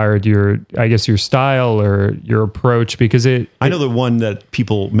inspired your style or your approach? Because I know the one that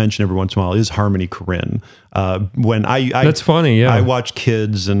people mention every once in a while is Harmony Korine. When that's funny. Yeah, I watch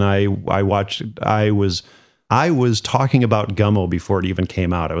kids, and I was talking about Gummo before it even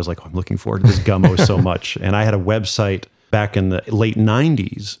came out. I was like, I'm looking forward to this Gummo so much. And I had a website back in the late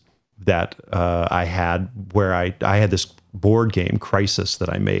 90s that I had where I had this board game, Crisis, that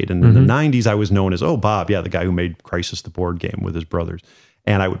I made. And in the 90s, I was known as, Bob, the guy who made Crisis, the board game, with his brothers.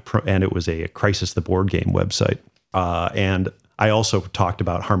 And and it was a Crisis, the board game website. And I also talked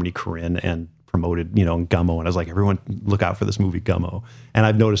about Harmony Korine and promoted, Gummo. And I was like, everyone look out for this movie Gummo. And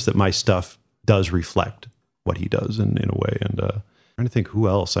I've noticed that my stuff does reflect what he does in a way. And trying to think who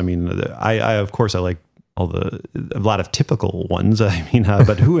else. I mean, I of course I like a lot of typical ones. I mean,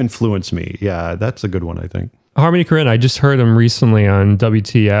 but who influenced me? Yeah, that's a good one, I think. Harmony Korine, I just heard him recently on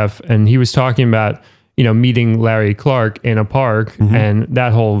WTF, and he was talking about, meeting Larry Clark in a park and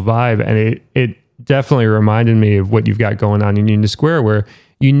that whole vibe. And it definitely reminded me of what you've got going on in Union Square, where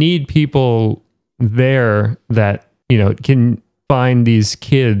you need people there that, can find these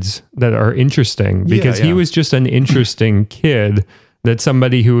kids that are interesting, because he was just an interesting kid that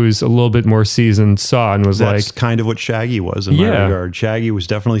somebody who was a little bit more seasoned saw and was That's kind of what Shaggy was in my regard. Shaggy was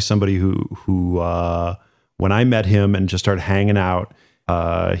definitely somebody who when I met him and just started hanging out,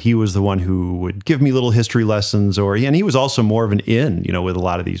 he was the one who would give me little history lessons, and he was also more of an in, with a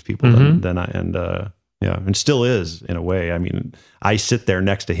lot of these people than I, and still is in a way. I mean, I sit there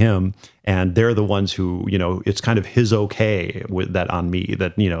next to him, and they're the ones who, it's kind of his okay with that on me,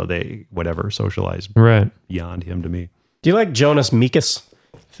 that, they whatever socialize beyond him to me. Do you like Jonas Mekas?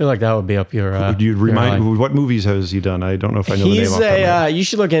 I feel like that would be up your. Do you remind what movies has he done? I don't know if I know the name. You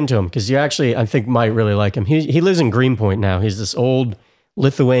should look into him, because you actually, I think, might really like him. He lives in Greenpoint now. He's this old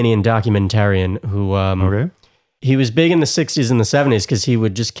Lithuanian documentarian who he was big in the 60s and the 70s, because he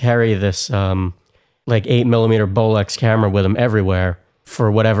would just carry this like 8mm Bolex camera with him everywhere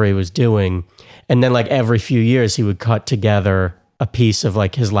for whatever he was doing, and then like every few years he would cut together a piece of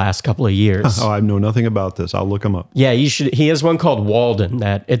like his last couple of years. Oh, I know nothing about this. I'll look him up. Yeah, you should. He has one called Walden.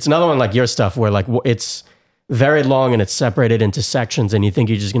 That it's another one like your stuff, where like it's very long and it's separated into sections, and you think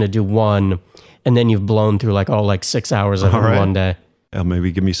you're just going to do one, and then you've blown through like 6 hours of it in one day.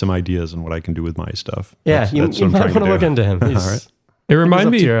 Maybe give me some ideas on what I can do with my stuff. Yeah, you might want to look into him. All right. It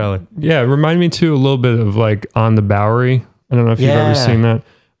reminded me. Yeah, it reminded me too a little bit of like On the Bowery. I don't know if you've ever seen that.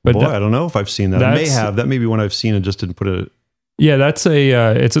 But I don't know if I've seen that. I may have. That may be one I've seen and just didn't put it. Yeah, that's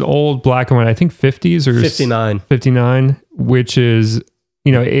it's an old black and white, I think 50s or 59, which is,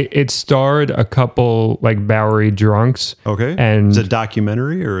 it starred a couple like Bowery drunks. Okay. And is it a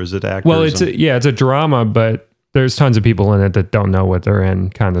documentary or is it actors? Well, it's a drama, but there's tons of people in it that don't know what they're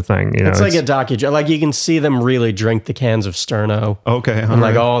in, kind of thing. It's like a docudrama. Like you can see them really drink the cans of Sterno. Okay. And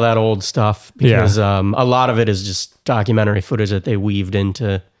like all that old stuff, because a lot of it is just documentary footage that they weaved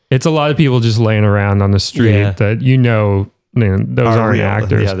into. It's a lot of people just laying around on the street that those aren't real.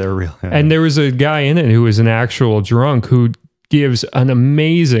 actors. Yeah, they're real. Yeah. And there was a guy in it who was an actual drunk who gives an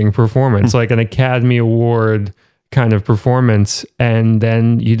amazing performance, like an Academy Award kind of performance. And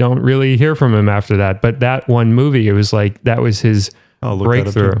then you don't really hear from him after that. But that one movie, it was like, that was his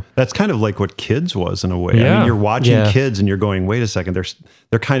breakthrough. That's kind of like what Kids was in a way. Yeah. I mean, you're watching Kids and you're going, wait a second,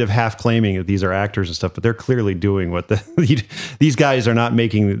 they're kind of half claiming that these are actors and stuff, but they're clearly doing what these guys are not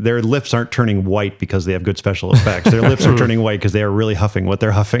making. Their lips aren't turning white because they have good special effects. Their lips are turning white because they are really huffing what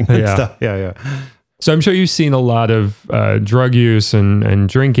they're huffing and stuff. Yeah. So I'm sure you've seen a lot of drug use and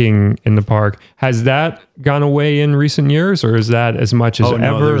drinking in the park. Has that gone away in recent years, or is that as much as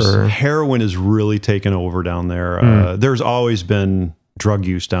ever? No, heroin is really taken over down there. There's always been drug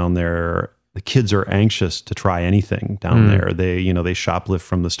use down there. The kids are anxious to try anything down there. They shoplift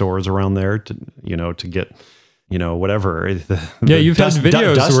from the stores around there to get whatever. Yeah, you've had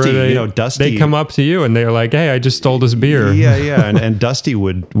videos Dusty, where Dusty, they come up to you and they're like, "Hey, I just stole this beer." Yeah. And Dusty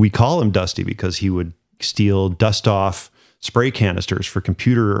we call him Dusty because he would steal dust off spray canisters for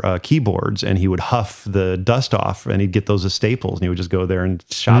computer keyboards, and he would huff the dust off, and he'd get those as staples, and he would just go there and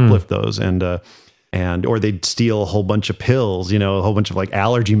shoplift those, or they'd steal a whole bunch of pills, a whole bunch of like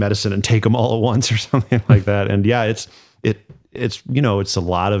allergy medicine and take them all at once or something like that. And yeah, it's a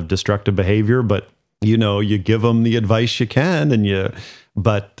lot of destructive behavior, but you give them the advice you can,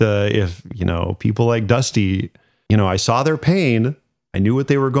 but if people like Dusty, I saw their pain. I knew what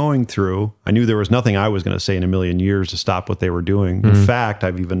they were going through. I knew there was nothing I was going to say in a million years to stop what they were doing. In fact,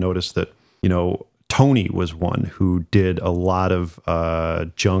 I've even noticed that, Tony was one who did a lot of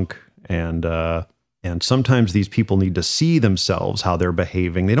junk, and sometimes these people need to see themselves, how they're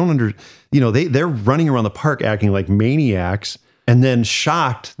behaving. They don't they're running around the park acting like maniacs, and then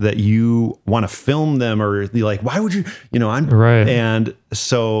shocked that you want to film them, or you're like, why would you, I'm right. And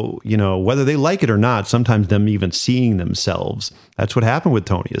so, whether they like it or not, sometimes them even seeing themselves. That's what happened with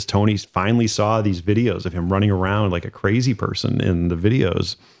Tony, is Tony finally saw these videos of him running around like a crazy person in the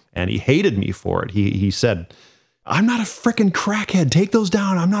videos, and he hated me for it. He said, "I'm not a freaking crackhead. Take those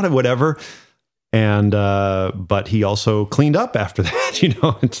down. I'm not a whatever." And but he also cleaned up after that.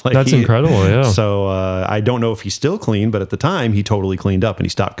 It's like that's incredible. Yeah. So I don't know if he's still clean, but at the time he totally cleaned up and he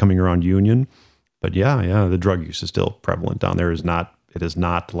stopped coming around Union. But yeah, the drug use is still prevalent down there. It is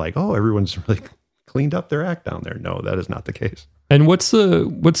not like, oh, everyone's really cleaned up their act down there. No, that is not the case. And what's the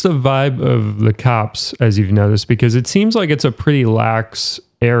vibe of the cops, as you've noticed? Because it seems like it's a pretty lax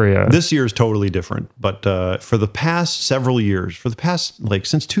area. This year is totally different, but for the past several years,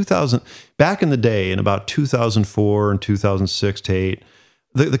 since 2000, back in the day, in about 2004 and 2006 to 8,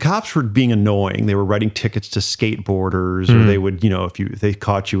 the cops were being annoying. They were writing tickets to skateboarders, or they would, if they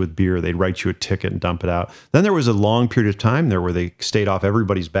caught you with beer, they'd write you a ticket and dump it out. Then there was a long period of time there where they stayed off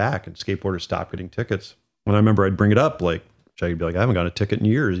everybody's back, and skateboarders stopped getting tickets. And I remember I'd bring it up, like, I'd be like, I haven't got a ticket in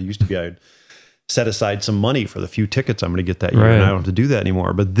years. It used to be I'd set aside some money for the few tickets I'm going to get that year, and I don't have to do that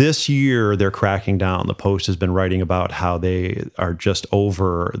anymore. But this year they're cracking down. The Post has been writing about how they are just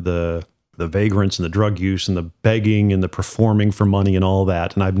over the vagrants and the drug use and the begging and the performing for money and all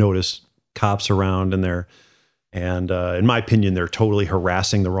that. And I've noticed cops around, and in my opinion, they're totally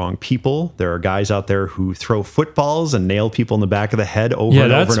harassing the wrong people. There are guys out there who throw footballs and nail people in the back of the head over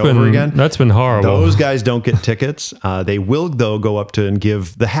and over again. That's been horrible. Those guys don't get tickets. They will, though, go up to and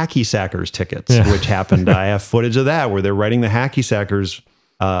give the hacky sackers tickets, which happened. I have footage of that where they're writing the hacky sackers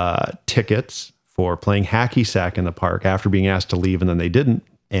tickets for playing hacky sack in the park after being asked to leave, and then they didn't.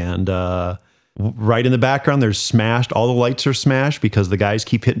 And right in the background, there's smashed. All the lights are smashed because the guys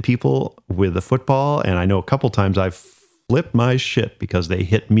keep hitting people with the football. And I know a couple times I've flipped my shit because they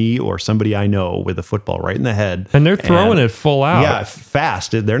hit me or somebody I know with a football right in the head. And they're throwing it full out. Yeah,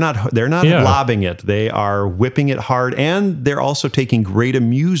 fast. They're not lobbing it. They are whipping it hard. And they're also taking great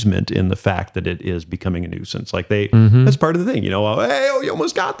amusement in the fact that it is becoming a nuisance. Like that's part of the thing, hey, you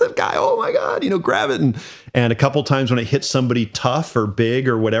almost got the guy. Oh my God, grab it. And a couple times when it hits somebody tough or big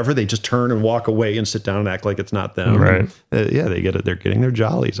or whatever, they just turn and walk away and sit down and act like it's not them. Right. They get it. They're getting their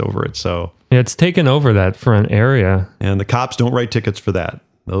jollies over it. So it's taken over that front area. And the cops don't write tickets for that.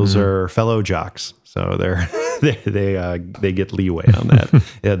 Those are fellow jocks. So they get leeway on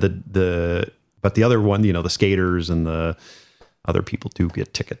that. But the other one, the skaters and the other people do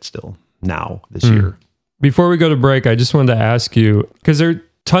get tickets still now this year. Before we go to break, I just wanted to ask you, because there are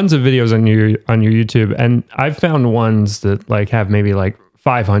tons of videos on your YouTube, and I've found ones that have maybe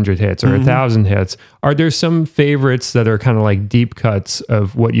 500 hits or 1,000 hits. Are there some favorites that are kind of like deep cuts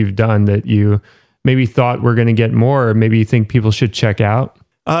of what you've done that you maybe thought were going to get more, or maybe you think people should check out?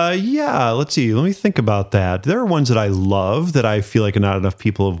 Yeah, let's see. Let me think about that. There are ones that I love that I feel like not enough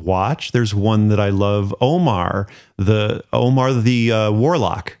people have watched. There's one that I love, Omar the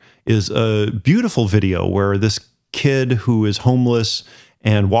Warlock, is a beautiful video where this kid who is homeless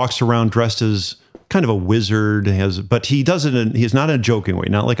and walks around dressed as kind of a wizard, but he does it he's not in a joking way,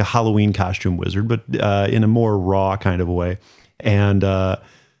 not like a Halloween costume wizard, but in a more raw kind of a way. And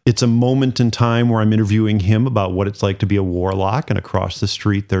it's a moment in time where I'm interviewing him about what it's like to be a warlock. And across the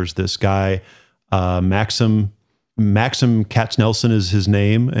street, there's this guy, Maxim Katznelson is his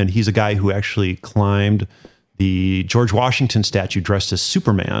name. And he's a guy who actually climbed the George Washington statue dressed as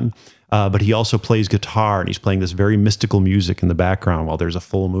Superman. But he also plays guitar, and he's playing this very mystical music in the background while there's a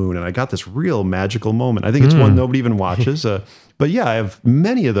full moon. And I got this real magical moment. I think it's one nobody even watches. But yeah, I have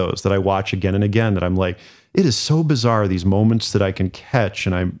many of those that I watch again and again that I'm like, it is so bizarre, these moments that I can catch,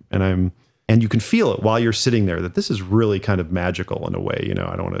 and you can feel it while you're sitting there, that this is really kind of magical in a way.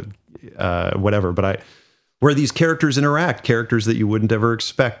 I don't want to, whatever, but where these characters interact, characters that you wouldn't ever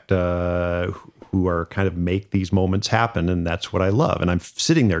expect, who are kind of make these moments happen. And that's what I love. And I'm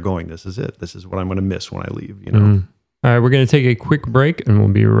sitting there going, this is it. This is what I'm going to miss when I leave, you know? All right, we're going to take a quick break and we'll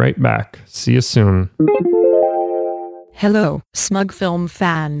be right back. See you soon. Hello, Smug Film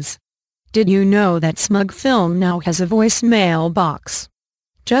fans. Did you know that Smug Film now has a voicemail box?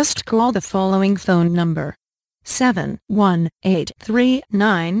 Just call the following phone number: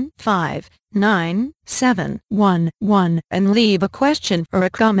 718-395-9711 and leave a question or a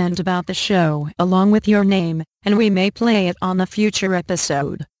comment about the show along with your name, and we may play it on a future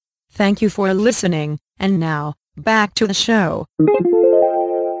episode. Thank you for listening, and now, back to the show.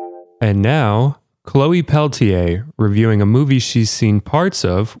 And now, Chloe Peltier reviewing a movie she's seen parts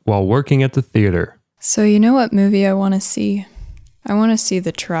of while working at the theater. So you know what movie I want to see? I want to see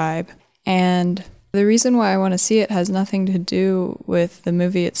The Tribe. And the reason why I want to see it has nothing to do with the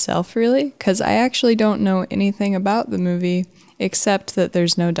movie itself, really, because I actually don't know anything about the movie except that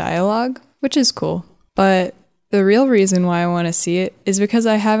there's no dialogue, which is cool. But the real reason why I want to see it is because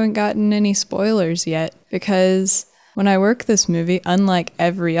I haven't gotten any spoilers yet, because when I work this movie, unlike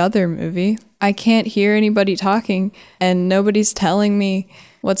every other movie, I can't hear anybody talking and nobody's telling me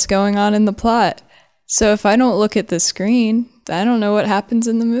what's going on in the plot. So if I don't look at the screen, I don't know what happens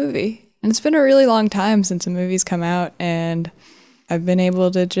in the movie. And it's been a really long time since a movie's come out, and I've been able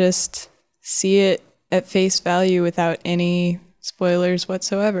to just see it at face value without any spoilers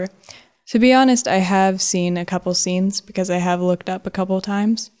whatsoever. To be honest, I have seen a couple scenes because I have looked up a couple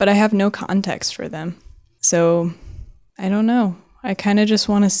times, but I have no context for them. So I don't know. I kind of just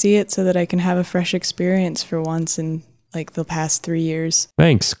want to see it so that I can have a fresh experience for once in like the past 3 years.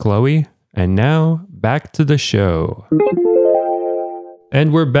 Thanks, Chloe. And now, back to the show.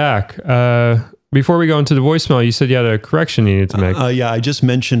 And we're back. Before we go into the voicemail, you said you had a correction you needed to make. Yeah, I just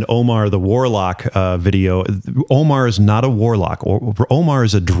mentioned Omar the Warlock video. Omar is not a warlock. Omar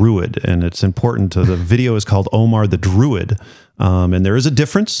is a druid, and it's important. The video is called Omar the Druid. And there is a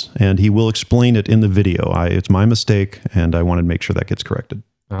difference, and he will explain it in the video. It's my mistake, and I wanted to make sure that gets corrected.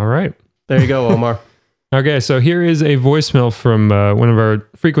 All right. There you go, Omar. Okay, so here is a voicemail from one of our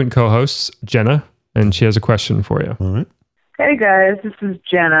frequent co-hosts, Jenna, and she has a question for you. All right. Hey guys, this is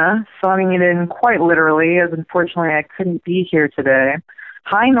Jenna, phoning it in quite literally, as unfortunately I couldn't be here today.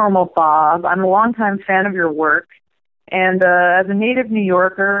 Hi, Normal Bob. I'm a longtime fan of your work, and as a native New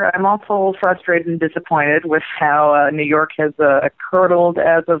Yorker, I'm also frustrated and disappointed with how New York has curdled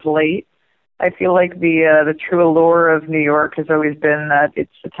as of late. I feel like the true allure of New York has always been that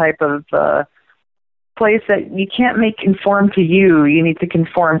it's the type of place that you can't make conform to you. You need to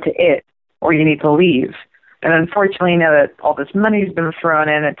conform to it, or you need to leave. And unfortunately, now that all this money's been thrown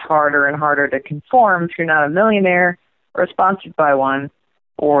in, it's harder and harder to conform if you're not a millionaire or sponsored by one,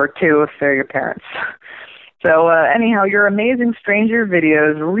 or two if they're your parents. So anyhow, your amazing Stranger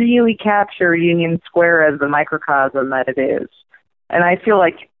videos really capture Union Square as the microcosm that it is. And I feel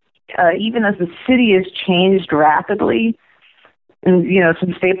like even as the city has changed rapidly, and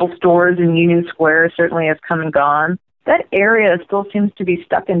some staple stores in Union Square certainly has come and gone, that area still seems to be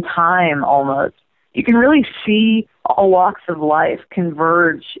stuck in time almost. You can really see all walks of life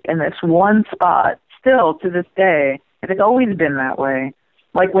converge in this one spot still to this day. And it's always been that way.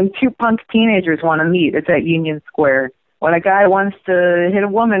 Like when two punk teenagers want to meet, it's at Union Square. When a guy wants to hit a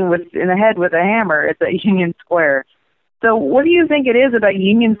woman in the head with a hammer, it's at Union Square. So what do you think it is about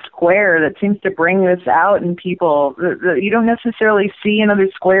Union Square that seems to bring this out in people that you don't necessarily see in other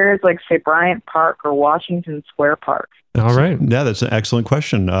squares like, say, Bryant Park or Washington Square Park? All right. Yeah, that's an excellent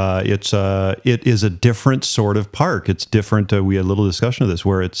question. It is a different sort of park. It's different. We had a little discussion of this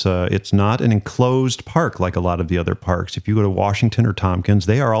where it's not an enclosed park like a lot of the other parks. If you go to Washington or Tompkins,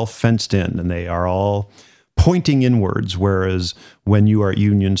 they are all fenced in and they are all pointing inwards. Whereas when you are at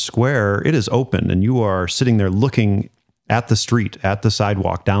Union Square, it is open and you are sitting there looking at the street, at the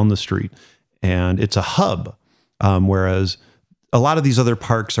sidewalk, down the street, and it's a hub. Whereas a lot of these other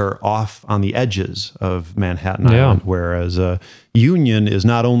parks are off on the edges of Manhattan Island, whereas Union is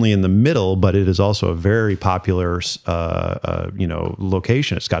not only in the middle, but it is also a very popular,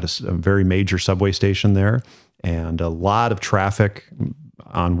 location. It's got a very major subway station there, and a lot of traffic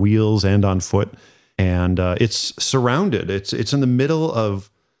on wheels and on foot, and it's surrounded. It's in the middle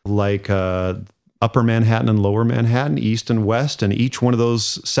of like Upper Manhattan and Lower Manhattan, East and West, and each one of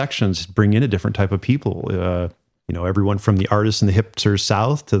those sections bring in a different type of people. Everyone from the artists and the hipsters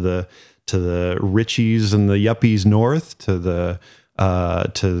south to the richies and the yuppies north to the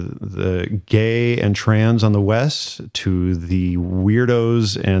gay and trans on the west to the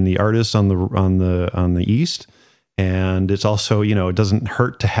weirdos and the artists on the east, And it's also, it doesn't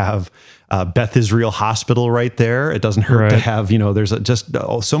hurt to have Beth Israel Hospital right there. It doesn't hurt to have, there's just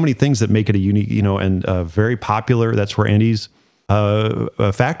so many things that make it a unique, and very popular. That's where Andy's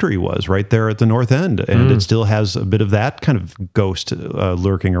factory was, right there at the north end. And it still has a bit of that kind of ghost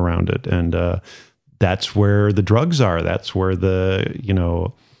lurking around it. And that's where the drugs are. That's where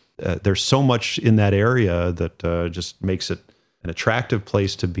there's so much in that area that just makes it an attractive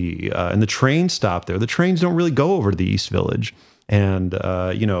place to be. And the trains stop there. The trains don't really go over to the East Village. And,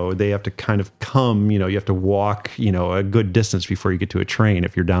 they have to kind of come, you have to walk, a good distance before you get to a train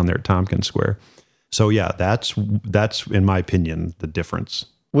if you're down there at Tompkins Square. So, yeah, that's in my opinion, the difference.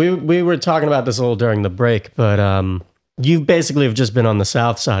 We were talking about this a little during the break, but you basically have just been on the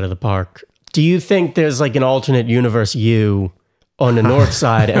south side of the park. Do you think there's like an alternate universe you on the north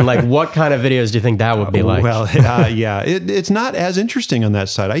side, and like what kind of videos do you think that would be like? Well, yeah, it's not as interesting on that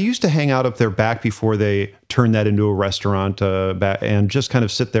side. I used to hang out up there back before they turned that into a restaurant and just kind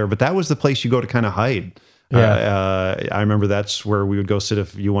of sit there. But that was the place you go to kind of hide. Yeah. I remember that's where we would go sit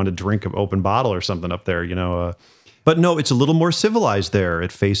if you wanted to drink an open bottle or something up there, But no, it's a little more civilized there.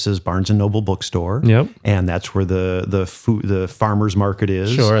 It faces Barnes and Noble bookstore. Yep. And that's where the farmers market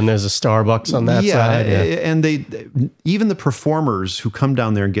is. Sure, and there's a Starbucks on that side. Yeah, and even the performers who come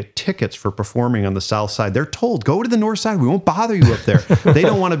down there and get tickets for performing on the south side, they're told, go to the north side. We won't bother you up there. They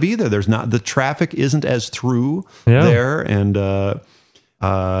don't want to be there. The traffic isn't as through there. And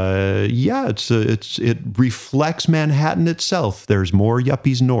it reflects Manhattan itself. There's more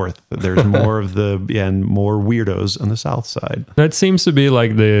yuppies north. There's more and more weirdos on the south side. That seems to be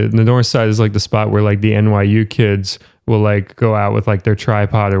like the north side is like the spot where like the NYU kids will like go out with like their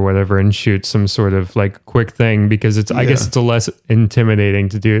tripod or whatever and shoot some sort of like quick thing, because I guess it's a less intimidating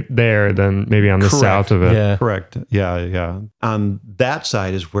to do it there than maybe on the south of it. Yeah. Correct. Yeah. On that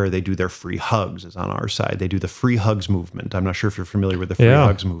side is where they do their free hugs, is on our side. They do the free hugs movement. I'm not sure if you're familiar with the free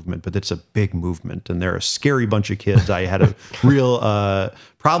hugs movement, but it's a big movement, and they're a scary bunch of kids. I had a real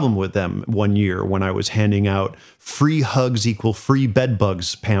problem with them one year when I was handing out free hugs equal free bed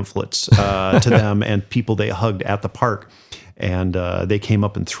bugs pamphlets to them and people they hugged at the park. And they came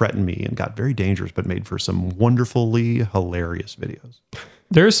up and threatened me and got very dangerous, but made for some wonderfully hilarious videos.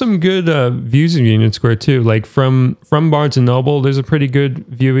 There's some good views of Union Square too. Like from Barnes and Noble, there's a pretty good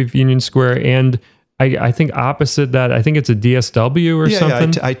view of Union Square, and I think opposite that, I think it's a DSW or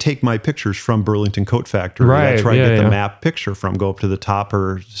something. Yeah, I take my pictures from Burlington Coat Factory. Right, That's where I get the map picture from. Go up to the top,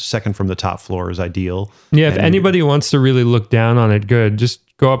 or second from the top floor is ideal. Yeah, if anybody wants to really look down on it, good. Just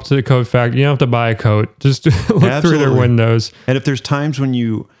go up to the coat factory. You don't have to buy a coat. Just look through their windows. And if there's times when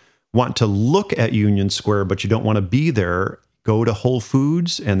you want to look at Union Square, but you don't want to be there, go to Whole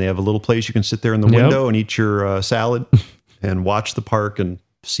Foods, and they have a little place you can sit there in the window and eat your salad and watch the park and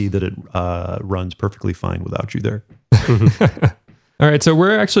see that it runs perfectly fine without you there. All right, so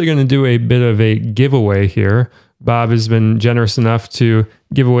we're actually going to do a bit of a giveaway here. Bob has been generous enough to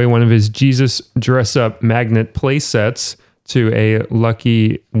give away one of his Jesus Dress Up magnet play sets to a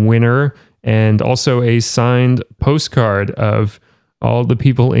lucky winner, and also a signed postcard of all the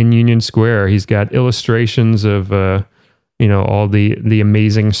people in Union Square. He's got illustrations of all the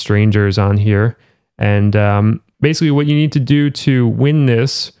amazing strangers on here. And basically what you need to do to win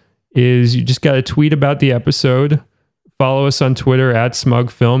this is you just got to tweet about the episode. Follow us on Twitter at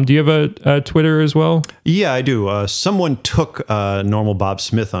SmugFilm. Do you have a Twitter as well? Yeah, I do. Someone took Normal Bob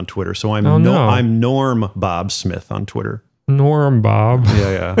Smith on Twitter, so I'm Norm Bob Smith on Twitter. Norm Bob.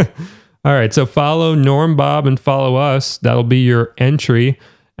 Yeah. All right, so follow Norm Bob and follow us. That'll be your entry.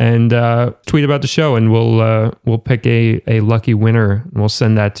 And tweet about the show, and we'll pick a lucky winner, and we'll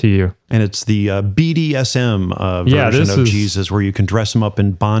send that to you. And it's the BDSM version of Jesus, where you can dress him up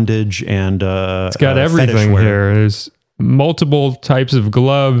in bondage and it's got everything here. There's multiple types of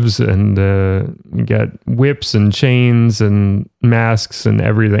gloves, and you got whips and chains and masks and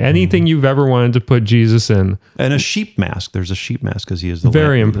everything. Anything you've ever wanted to put Jesus in. And a sheep mask. There's a sheep mask because he is the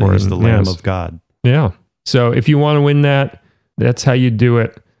very important. He's the Lamb of God. Yeah. So if you want to win that, that's how you do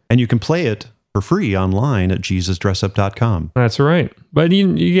it. And you can play it for free online at JesusDressUp.com. That's right. But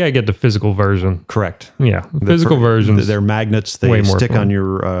you gotta get the physical version. Correct. Yeah. Physical versions. They're magnets. They stick on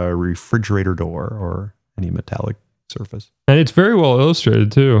your refrigerator door or any metallic surface. And it's very well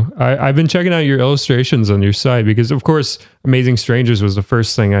illustrated too. I've been checking out your illustrations on your site because, of course, Amazing Strangers was the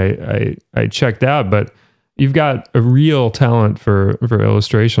first thing I checked out, but you've got a real talent for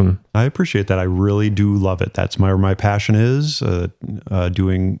illustration. I appreciate that. I really do love it. That's where my passion is,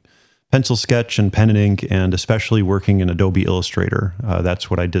 doing pencil sketch and pen and ink, and especially working in Adobe Illustrator. That's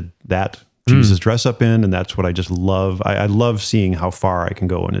what I did that Jesus Dress Up in, and that's what I just love. I love seeing how far I can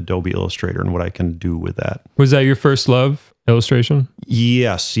go in Adobe Illustrator and what I can do with that. Was that your first love, illustration?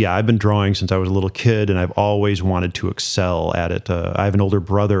 Yes. Yeah. I've been drawing since I was a little kid, and I've always wanted to excel at it. I have an older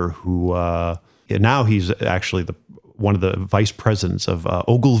brother who now he's actually one of the vice presidents of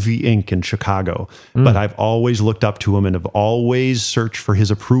Ogilvy Inc. in Chicago. But I've always looked up to him and have always searched for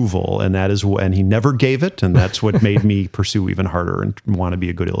his approval. And and he never gave it. And that's what made me pursue even harder and want to be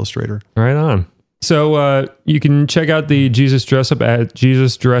a good illustrator. Right on. So you can check out the Jesus Dress Up at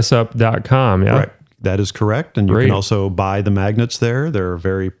JesusDressUp.com. Yeah. Right. That is correct. And you Great. can also buy the magnets there. They're a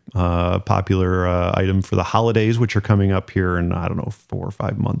very popular item for the holidays, which are coming up here in, 4 or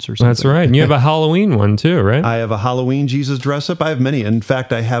 5 months or something. That's right. And you have a Halloween one too, right? I have a Halloween Jesus Dress Up. I have many. In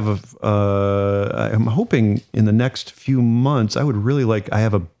fact, I have I'm hoping in the next few months, I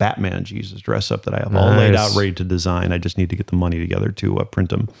have a Batman Jesus Dress Up that I have all laid out, ready to design. I just need to get the money together to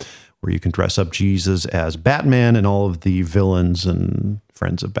print them, where you can dress up Jesus as Batman and all of the villains and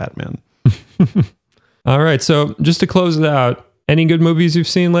friends of Batman. All right. So just to close it out, any good movies you've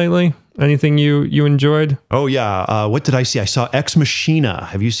seen lately? Anything you enjoyed? Oh, yeah. What did I see? I saw Ex Machina.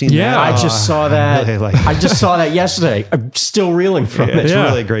 Have you seen Yeah. that? I just saw that. I just saw that yesterday. I'm still reeling from it. It's Yeah.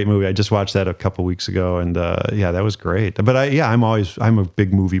 really a great movie. I just watched that a couple weeks ago, and that was great. But I'm a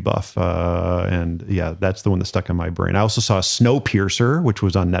big movie buff, and yeah, that's the one that stuck in my brain. I also saw Snowpiercer, which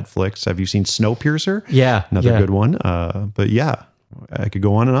was on Netflix. Have you seen Snowpiercer? Yeah, another yeah. good one. But yeah, I could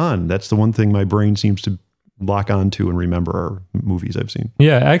go on and on. That's the one thing my brain seems to lock onto and remember are movies I've seen.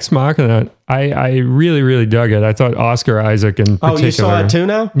 Yeah, Ex Machina. I really, really dug it. I thought Oscar Isaac in particular. Oh, you saw it too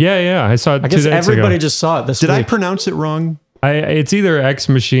now? Yeah. I saw it I 2 guess days everybody ago. just saw it this Did week. I pronounce it wrong? It's either Ex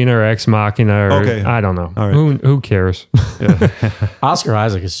Machina or Ex Machina. Or, Okay. I don't know. All right. Who cares? Oscar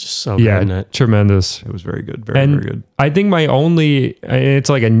Isaac is just so good Yeah, in it. tremendous. It was very good. Very And good. I think it's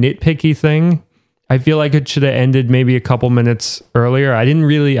like a nitpicky thing. I feel like it should have ended maybe a couple minutes earlier.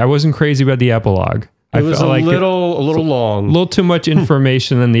 I wasn't crazy about the epilogue. It was felt a like little long. a little too much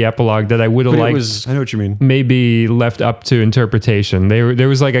information in the epilogue that I would have But it liked was- I know what you mean. maybe left up to interpretation. There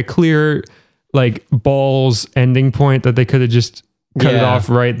was like a clear like balls ending point that they could have just cut it Yeah. off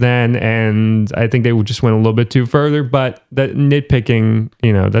right then, and I think they just went a little bit too further. But that nitpicking,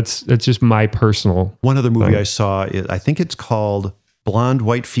 that's just my personal. One other movie thing. I saw, I think it's called Blonde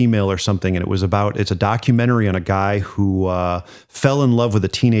White Female or something, and it's a documentary on a guy who fell in love with a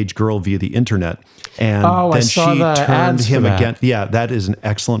teenage girl via the internet, and Oh, I then saw she the turned ads for him that. against. Yeah, that is an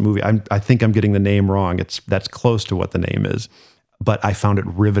excellent movie. I think I'm getting the name wrong. That's close to what the name is, but I found it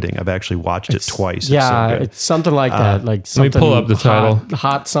riveting. I've actually watched it twice. Yeah, it's, so good. it's something like that. Like let me pull something up the title.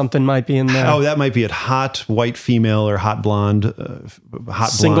 Hot something might be in there. Oh, that might be it. Hot white female or hot blonde. Hot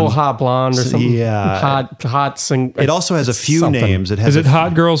Single blonde. hot blonde or something. Yeah. Hot single. It also has a few something. names. It has Is it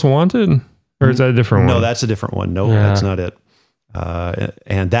Hot Girls Wanted, or is that a different No, one? that's a different one. No, Yeah. that's not it.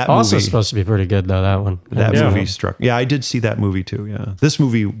 And that Also movie. supposed to be pretty good though. That one. That Yeah. movie struck. Yeah, I did see that movie too. Yeah. This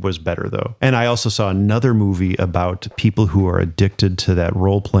movie was better though. And I also saw another movie about people who are addicted to that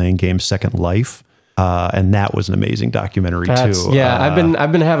role-playing game Second Life. And that was an amazing documentary That's, too. yeah, I've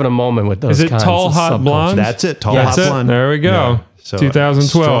been having a moment with those. Is it kinds Tall, of Hot subcultures. Blonde? That's it. Tall That's Hot it. Blonde. There we go. Yeah. So 2012.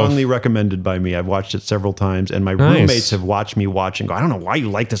 Strongly recommended by me. I've watched it several times, and my Nice. roommates have watched me watch and go, I don't know why you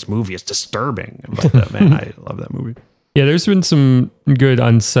like this movie. It's disturbing. But man, I love that movie. Yeah, there's been some good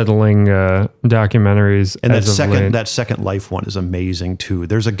unsettling documentaries. And as of late. that Second Life one is amazing too.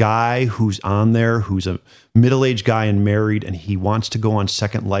 There's a guy who's on there who's a middle-aged guy and married, and he wants to go on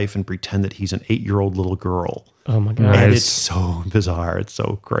Second Life and pretend that he's an 8-year-old little girl. Oh my god. Nice. And it's so bizarre. It's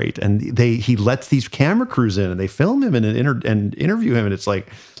so great. And he lets these camera crews in and they film him and interview him. And it's like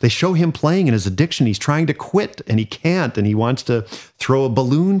they show him playing in his addiction. He's trying to quit and he can't. And he wants to throw a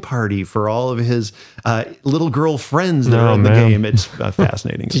balloon party for all of his little girl friends that are in the man. game. It's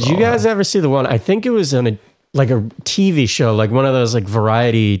fascinating. Did you guys ever see the one? I think it was on a TV show, like one of those like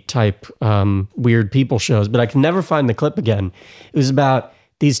variety type weird people shows, but I can never find the clip again. It was about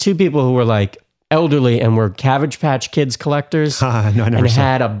these two people who were like elderly and were Cabbage Patch Kids collectors No, I never and saw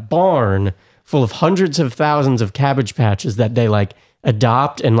had a barn full of hundreds of thousands of Cabbage Patches that they like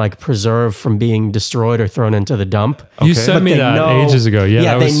adopt and like preserve from being destroyed or thrown into the dump. You sent But me they that know- ages ago. Yeah,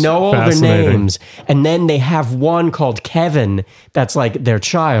 that they was know all their fascinating. names. And then they have one called Kevin that's like their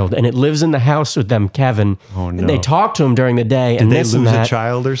child, and it lives in the house with them, Kevin. Oh, no. And they talk to him during the day. Did and they this lose and that. a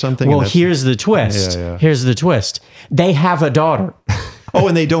child or something? Well, And that's- here's the twist. Yeah, yeah. Here's the twist. They have a daughter. Oh,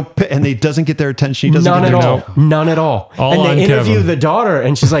 and they doesn't get their attention. He doesn't None get at their all. None at all. All and on they interview Kevin. the daughter,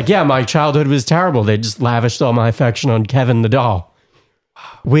 and she's like, "Yeah, my childhood was terrible. They just lavished all my affection on Kevin the doll."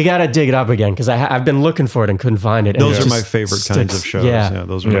 We got to dig it up again because I've been looking for it and couldn't find it. and Those it are my just favorite kinds of sticks. shows. Yeah.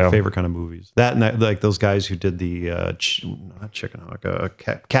 Those are Yeah. my favorite kind of movies. That and like those guys who did the not Chicken Hawk,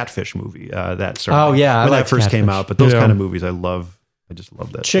 Catfish movie. That sort of Oh, thing. yeah, I when that liked first came Catfish. out. But those Yeah. kind of movies, I just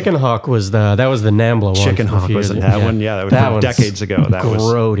love that. Chicken Hawk was that was the Nambla one. Chicken from a Hawk few was years that ago. one. Yeah, that was That from one's decades ago.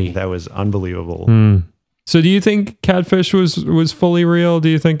 grody. That was unbelievable. So do you think Catfish was fully real? Do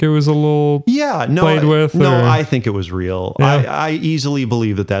you think it was a little... Yeah, no, played with, no, or- I think it was real. Yeah. I easily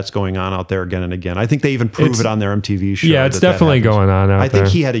believe that that's going on out there again and again. I think they even prove It's- it on their MTV show. Yeah, it's that definitely happens. going on out I think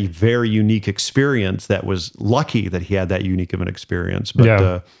there. he had a very unique experience that was lucky that he had that unique of an experience. But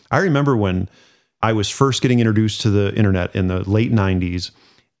Yeah. I remember when I was first getting introduced to the internet in the late 90s,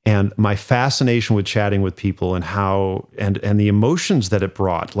 and my fascination with chatting with people and how and the emotions that it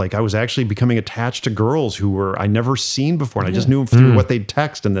brought. Like I was actually becoming attached to girls who were I never seen before, and I just knew them through what they'd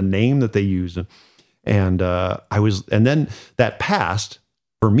text and the name that they used. And then that passed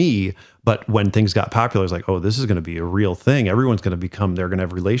for me. But when things got popular, I was like, oh, this is going to be a real thing. Everyone's going to they're going to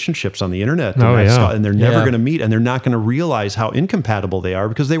have relationships on the internet. And Oh, yeah. and they're never Yeah. going to meet, and they're not going to realize how incompatible they are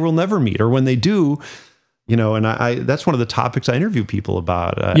because they will never meet. Or when they do, and I that's one of the topics I interview people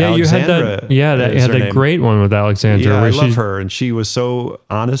about. Yeah, you had Alexandra that. Yeah, that is had her that name. great one with Alexandra. Yeah, I where love she, her, and she was so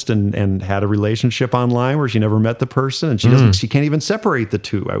honest and had a relationship online where she never met the person, and she can't even separate the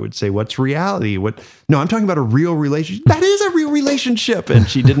two. I would say, what's reality? No, I'm talking about a real relationship. That is a real relationship, and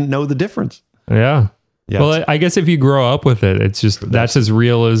she didn't know the difference. Yeah. Yeah. Well, I guess if you grow up with it, it's just that's as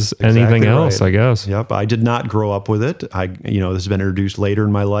real as anything Exactly else, right. I guess. Yep, I did not grow up with it. This has been introduced later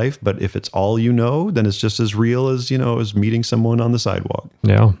in my life, but if it's all you know, then it's just as real as as meeting someone on the sidewalk.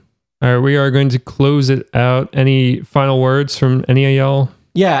 Yeah. All right, we are going to close it out. Any final words from any of y'all?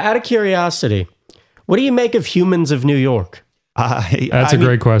 Yeah, out of curiosity, what do you make of Humans of New York? That's a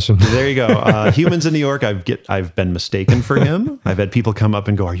great question. There you go. Humans in New York. I've been mistaken for him. I've had people come up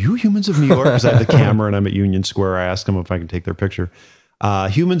and go, "Are you Humans of New York?" Because I have the camera and I'm at Union Square. I ask them if I can take their picture.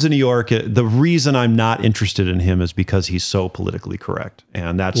 Humans in New York. The reason I'm not interested in him is because he's so politically correct,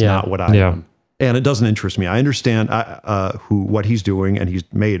 and that's not what I am. And it doesn't interest me. I understand what he's doing, and he's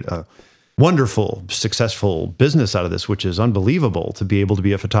made a wonderful, successful business out of this, which is unbelievable to be able to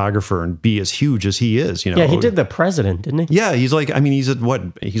be a photographer and be as huge as he is. Yeah, he did The President, didn't he? Yeah, he's he's at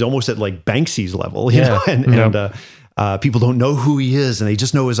he's almost at like Banksy's level, Yeah. and people don't know who he is, and they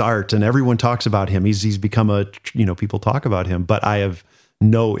just know his art, and everyone talks about him. He's become people talk about him, but I have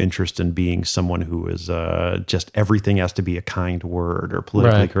no interest in being someone who is just everything has to be a kind word or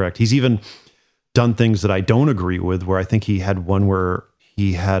politically correct. He's even done things that I don't agree with, where I think he had one where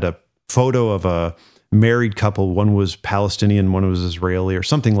he had a photo of a married couple. One was Palestinian, one was Israeli or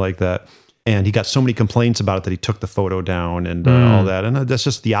something like that. And he got so many complaints about it that he took the photo down and all that. And that's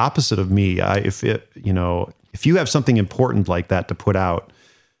just the opposite of me. If you have something important like that to put out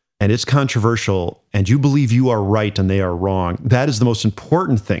and it's controversial and you believe you are right and they are wrong, that is the most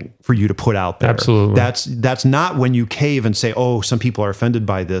important thing for you to put out there. Absolutely. That's not when you cave and say, oh, some people are offended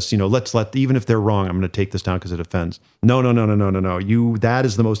by this. Even if they're wrong, I'm going to take this down because it offends. No. That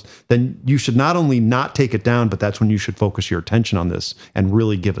is the most, then you should not only not take it down, but that's when you should focus your attention on this and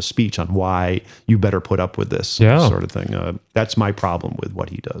really give a speech on why you better put up with this sort of thing. That's my problem with what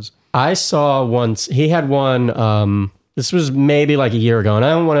he does. I saw once, he had one, this was maybe like a year ago, and I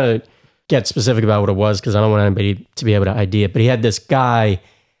don't want to get specific about what it was because I don't want anybody to be able to ID it, but he had this guy,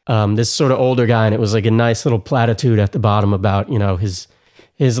 this sort of older guy, and it was like a nice little platitude at the bottom about,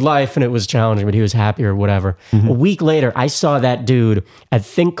 his life, and it was challenging, but he was happy or whatever. A week later, I saw that dude at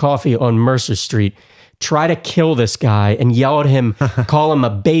Think Coffee on Mercer Street try to kill this guy and yell at him, call him a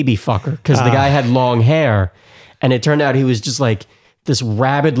baby fucker, because the guy had long hair, and it turned out he was just like this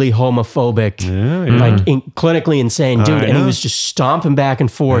rabidly homophobic, clinically insane dude. And he was just stomping back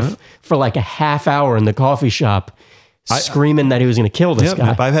and forth for like a half hour in the coffee shop, screaming that he was going to kill this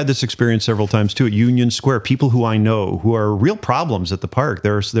guy. I've had this experience several times too at Union Square. People who I know who are real problems at the park.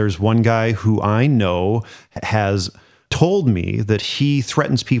 There's one guy who I know has told me that he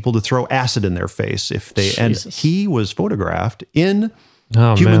threatens people to throw acid in their face if they. Jesus. And he was photographed in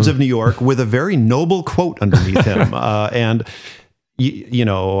Oh, Humans man. of New York with a very noble quote underneath him, and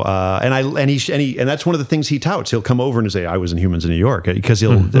that's one of the things he touts. He'll come over and say, "I was in Humans in New York," because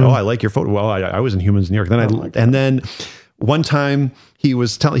he'll, "Oh, I like your photo." Well, I was in Humans in New York. And then one time he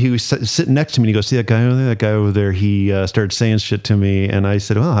was sitting next to me and he goes, "See that guy over there? He started saying shit to me." And I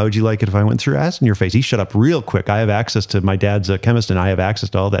said, "Well, how would you like it if I went through acid in your face?" He shut up real quick. I have access to, my dad's a chemist and I have access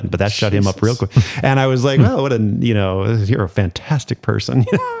to all that, but that shut him up real quick. And I was like, "Well, you're a fantastic person."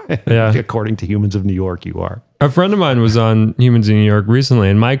 Yeah. According to Humans of New York, you are. A friend of mine was on Humans in New York recently,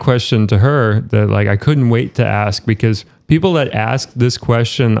 and my question to her that I couldn't wait to ask, because people that ask this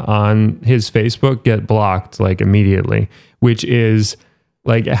question on his Facebook get blocked like immediately, which is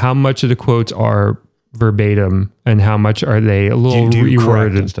like how much of the quotes are verbatim and how much are they a little Do you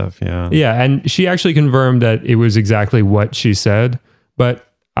correct reworded and stuff? Yeah. Yeah, and she actually confirmed that it was exactly what she said, but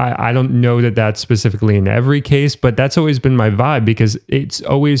I don't know that that's specifically in every case, but that's always been my vibe because it's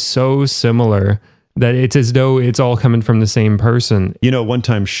always so similar that it's as though it's all coming from the same person. You know, one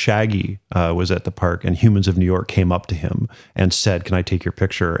time Shaggy was at the park, and Humans of New York came up to him and said, "Can I take your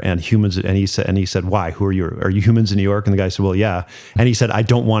picture?" And he said, "Why? Who are you? Are you Humans in New York?" And the guy said, "Well, yeah." And he said, "I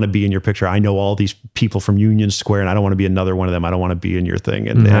don't want to be in your picture. I know all these people from Union Square, and I don't want to be another one of them. I don't want to be in your thing."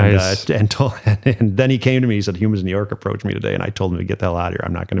 And Nice. and then he came to me. He said, "Humans in New York approached me today, and I told him to get the hell out of here.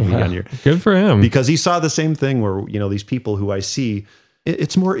 I'm not going to be on your." Good for him. Because he saw the same thing where, you know, these people who I see,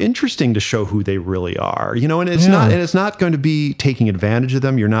 it's more interesting to show who they really are, you know, and it's not going to be taking advantage of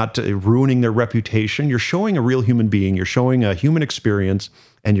them. You're not ruining their reputation. You're showing a real human being. You're showing a human experience,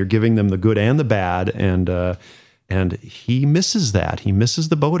 and you're giving them the good and the bad. And he misses that. He misses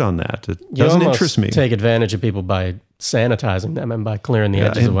the boat on that. It You doesn't almost interest me. take advantage of people by sanitizing them and by clearing the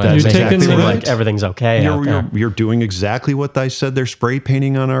edges away. that's Making it exactly seem right. like everything's okay out there. You're doing exactly what I said. They're spray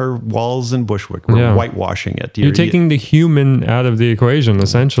painting on our walls in Bushwick. We're Yeah. whitewashing it. You're taking the human out of the equation,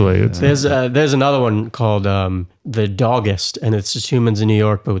 essentially. It's There's another one called The Doggist, and it's just Humans in New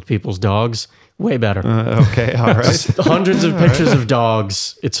York, but with people's dogs. Way better. Okay, all right. Hundreds of pictures of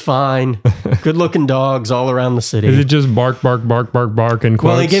dogs. It's fine. Good looking dogs all around the city. Is it just bark, bark, bark, bark, bark, and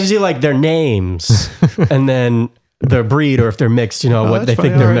quotes? Well, it gives you like their names and then their breed, or if they're mixed, you know, what they That's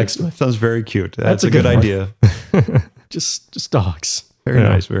think fine. they're All right. mixed with. Sounds very cute. That's a a good good one. idea. Just dogs. Very Yeah.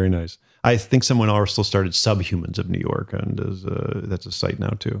 nice, very nice. I think someone also started Subhumans of New York, and that's a site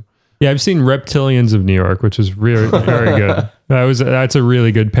now too. Yeah, I've seen Reptilians of New York, which is really very good. That's a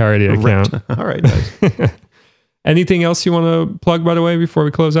really good parody account. All right, nice. Anything else you want to plug, by the way, before we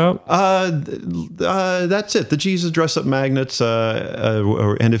close out? That's it. The Jesus Dress Up Magnets.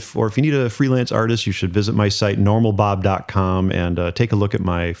 And if you need a freelance artist, you should visit my site, normalbob.com, and take a look at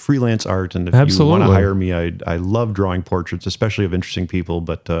my freelance art. And if you want Absolutely. to hire me, I love drawing portraits, especially of interesting people,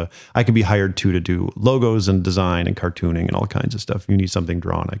 but I can be hired too to do logos and design and cartooning and all kinds of stuff. If you need something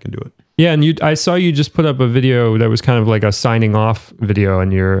drawn, I can do it. Yeah, and I saw you just put up a video that was kind of like a signing off video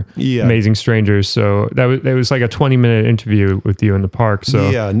on your Yeah. Amazing Strangers. So that was like a 20-minute interview with you in the park. So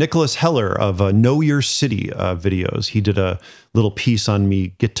Yeah, Nicholas Heller of Know Your City videos. He did a little piece on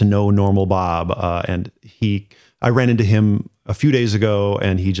me, Get to Know Normal Bob, and I ran into him a few days ago,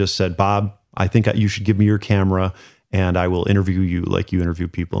 and he just said, "Bob, I think you should give me your camera, and I will interview you like you interview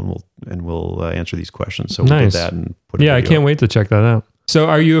people, and we'll answer these questions." So we Nice. did that and put. yeah, I can't wait to check that out. So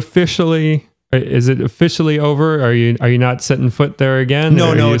are you officially? Is it officially over? Are you not setting foot there again? No,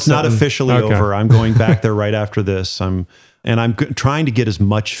 Or are no, you it's not setting- officially Okay. over. I'm going back there right after this. I'm trying to get as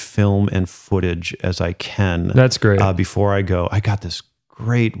much film and footage as I can. That's great. Before I go, I got this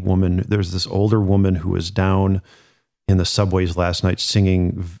great woman. There's this older woman who was down in the subways last night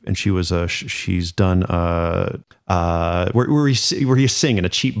singing, and she was she's done where you sing in a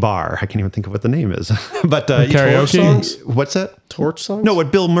cheap bar. I can't even think of what the name is, but Karaoke? songs? What's that? Torch songs? No,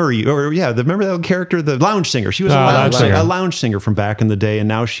 what Bill Murray, remember that character, the lounge singer? She was lounge singer. a lounge singer from back in the day, and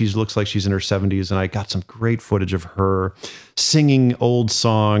now she looks like she's in her 70s. And I got some great footage of her singing old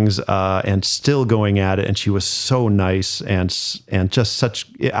songs and still going at it. And she was so nice and just such.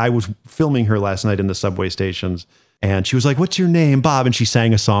 I was filming her last night in the subway stations, and she was like, "What's your name, Bob?" And she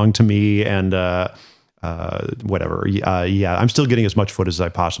sang a song to me, and whatever. Yeah, I'm still getting as much footage as I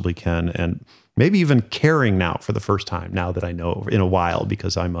possibly can, and maybe even caring now for the first time, now that I know in a while,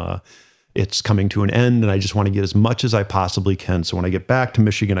 because it's coming to an end, and I just want to get as much as I possibly can. So when I get back to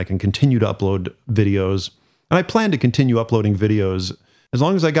Michigan, I can continue to upload videos, and I plan to continue uploading videos as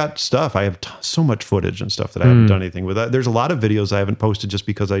long as I got stuff. I have so much footage and stuff that I haven't done anything with. There's a lot of videos I haven't posted just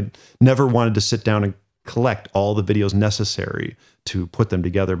because I never wanted to sit down and collect all the videos necessary to put them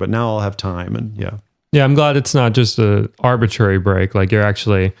together. But now I'll have time, and yeah. Yeah, I'm glad it's not just a arbitrary break. Like you're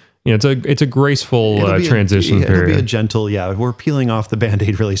actually, it's a graceful It'll be transition It'll be a period. gentle, we're peeling off the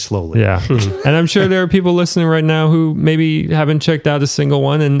Band-Aid really slowly. Yeah. And I'm sure there are people listening right now who maybe haven't checked out a single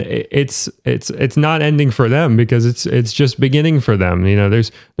one, and it's not ending for them because it's just beginning for them.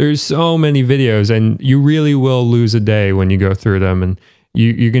 There's so many videos, and you really will lose a day when you go through them, and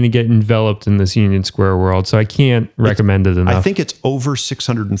you're going to get enveloped in this Union Square world. So I can't recommend it enough. I think it's over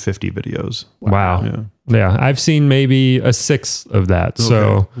 650 videos. Wow. Yeah. I've seen maybe a sixth of that. So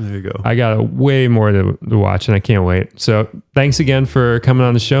Okay, there you go. I got way more to watch, and I can't wait. So thanks again for coming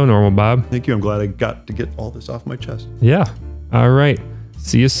on the show, Normal Bob. Thank you. I'm glad I got to get all this off my chest. Yeah. All right.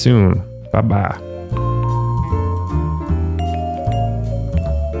 See you soon. Bye-bye.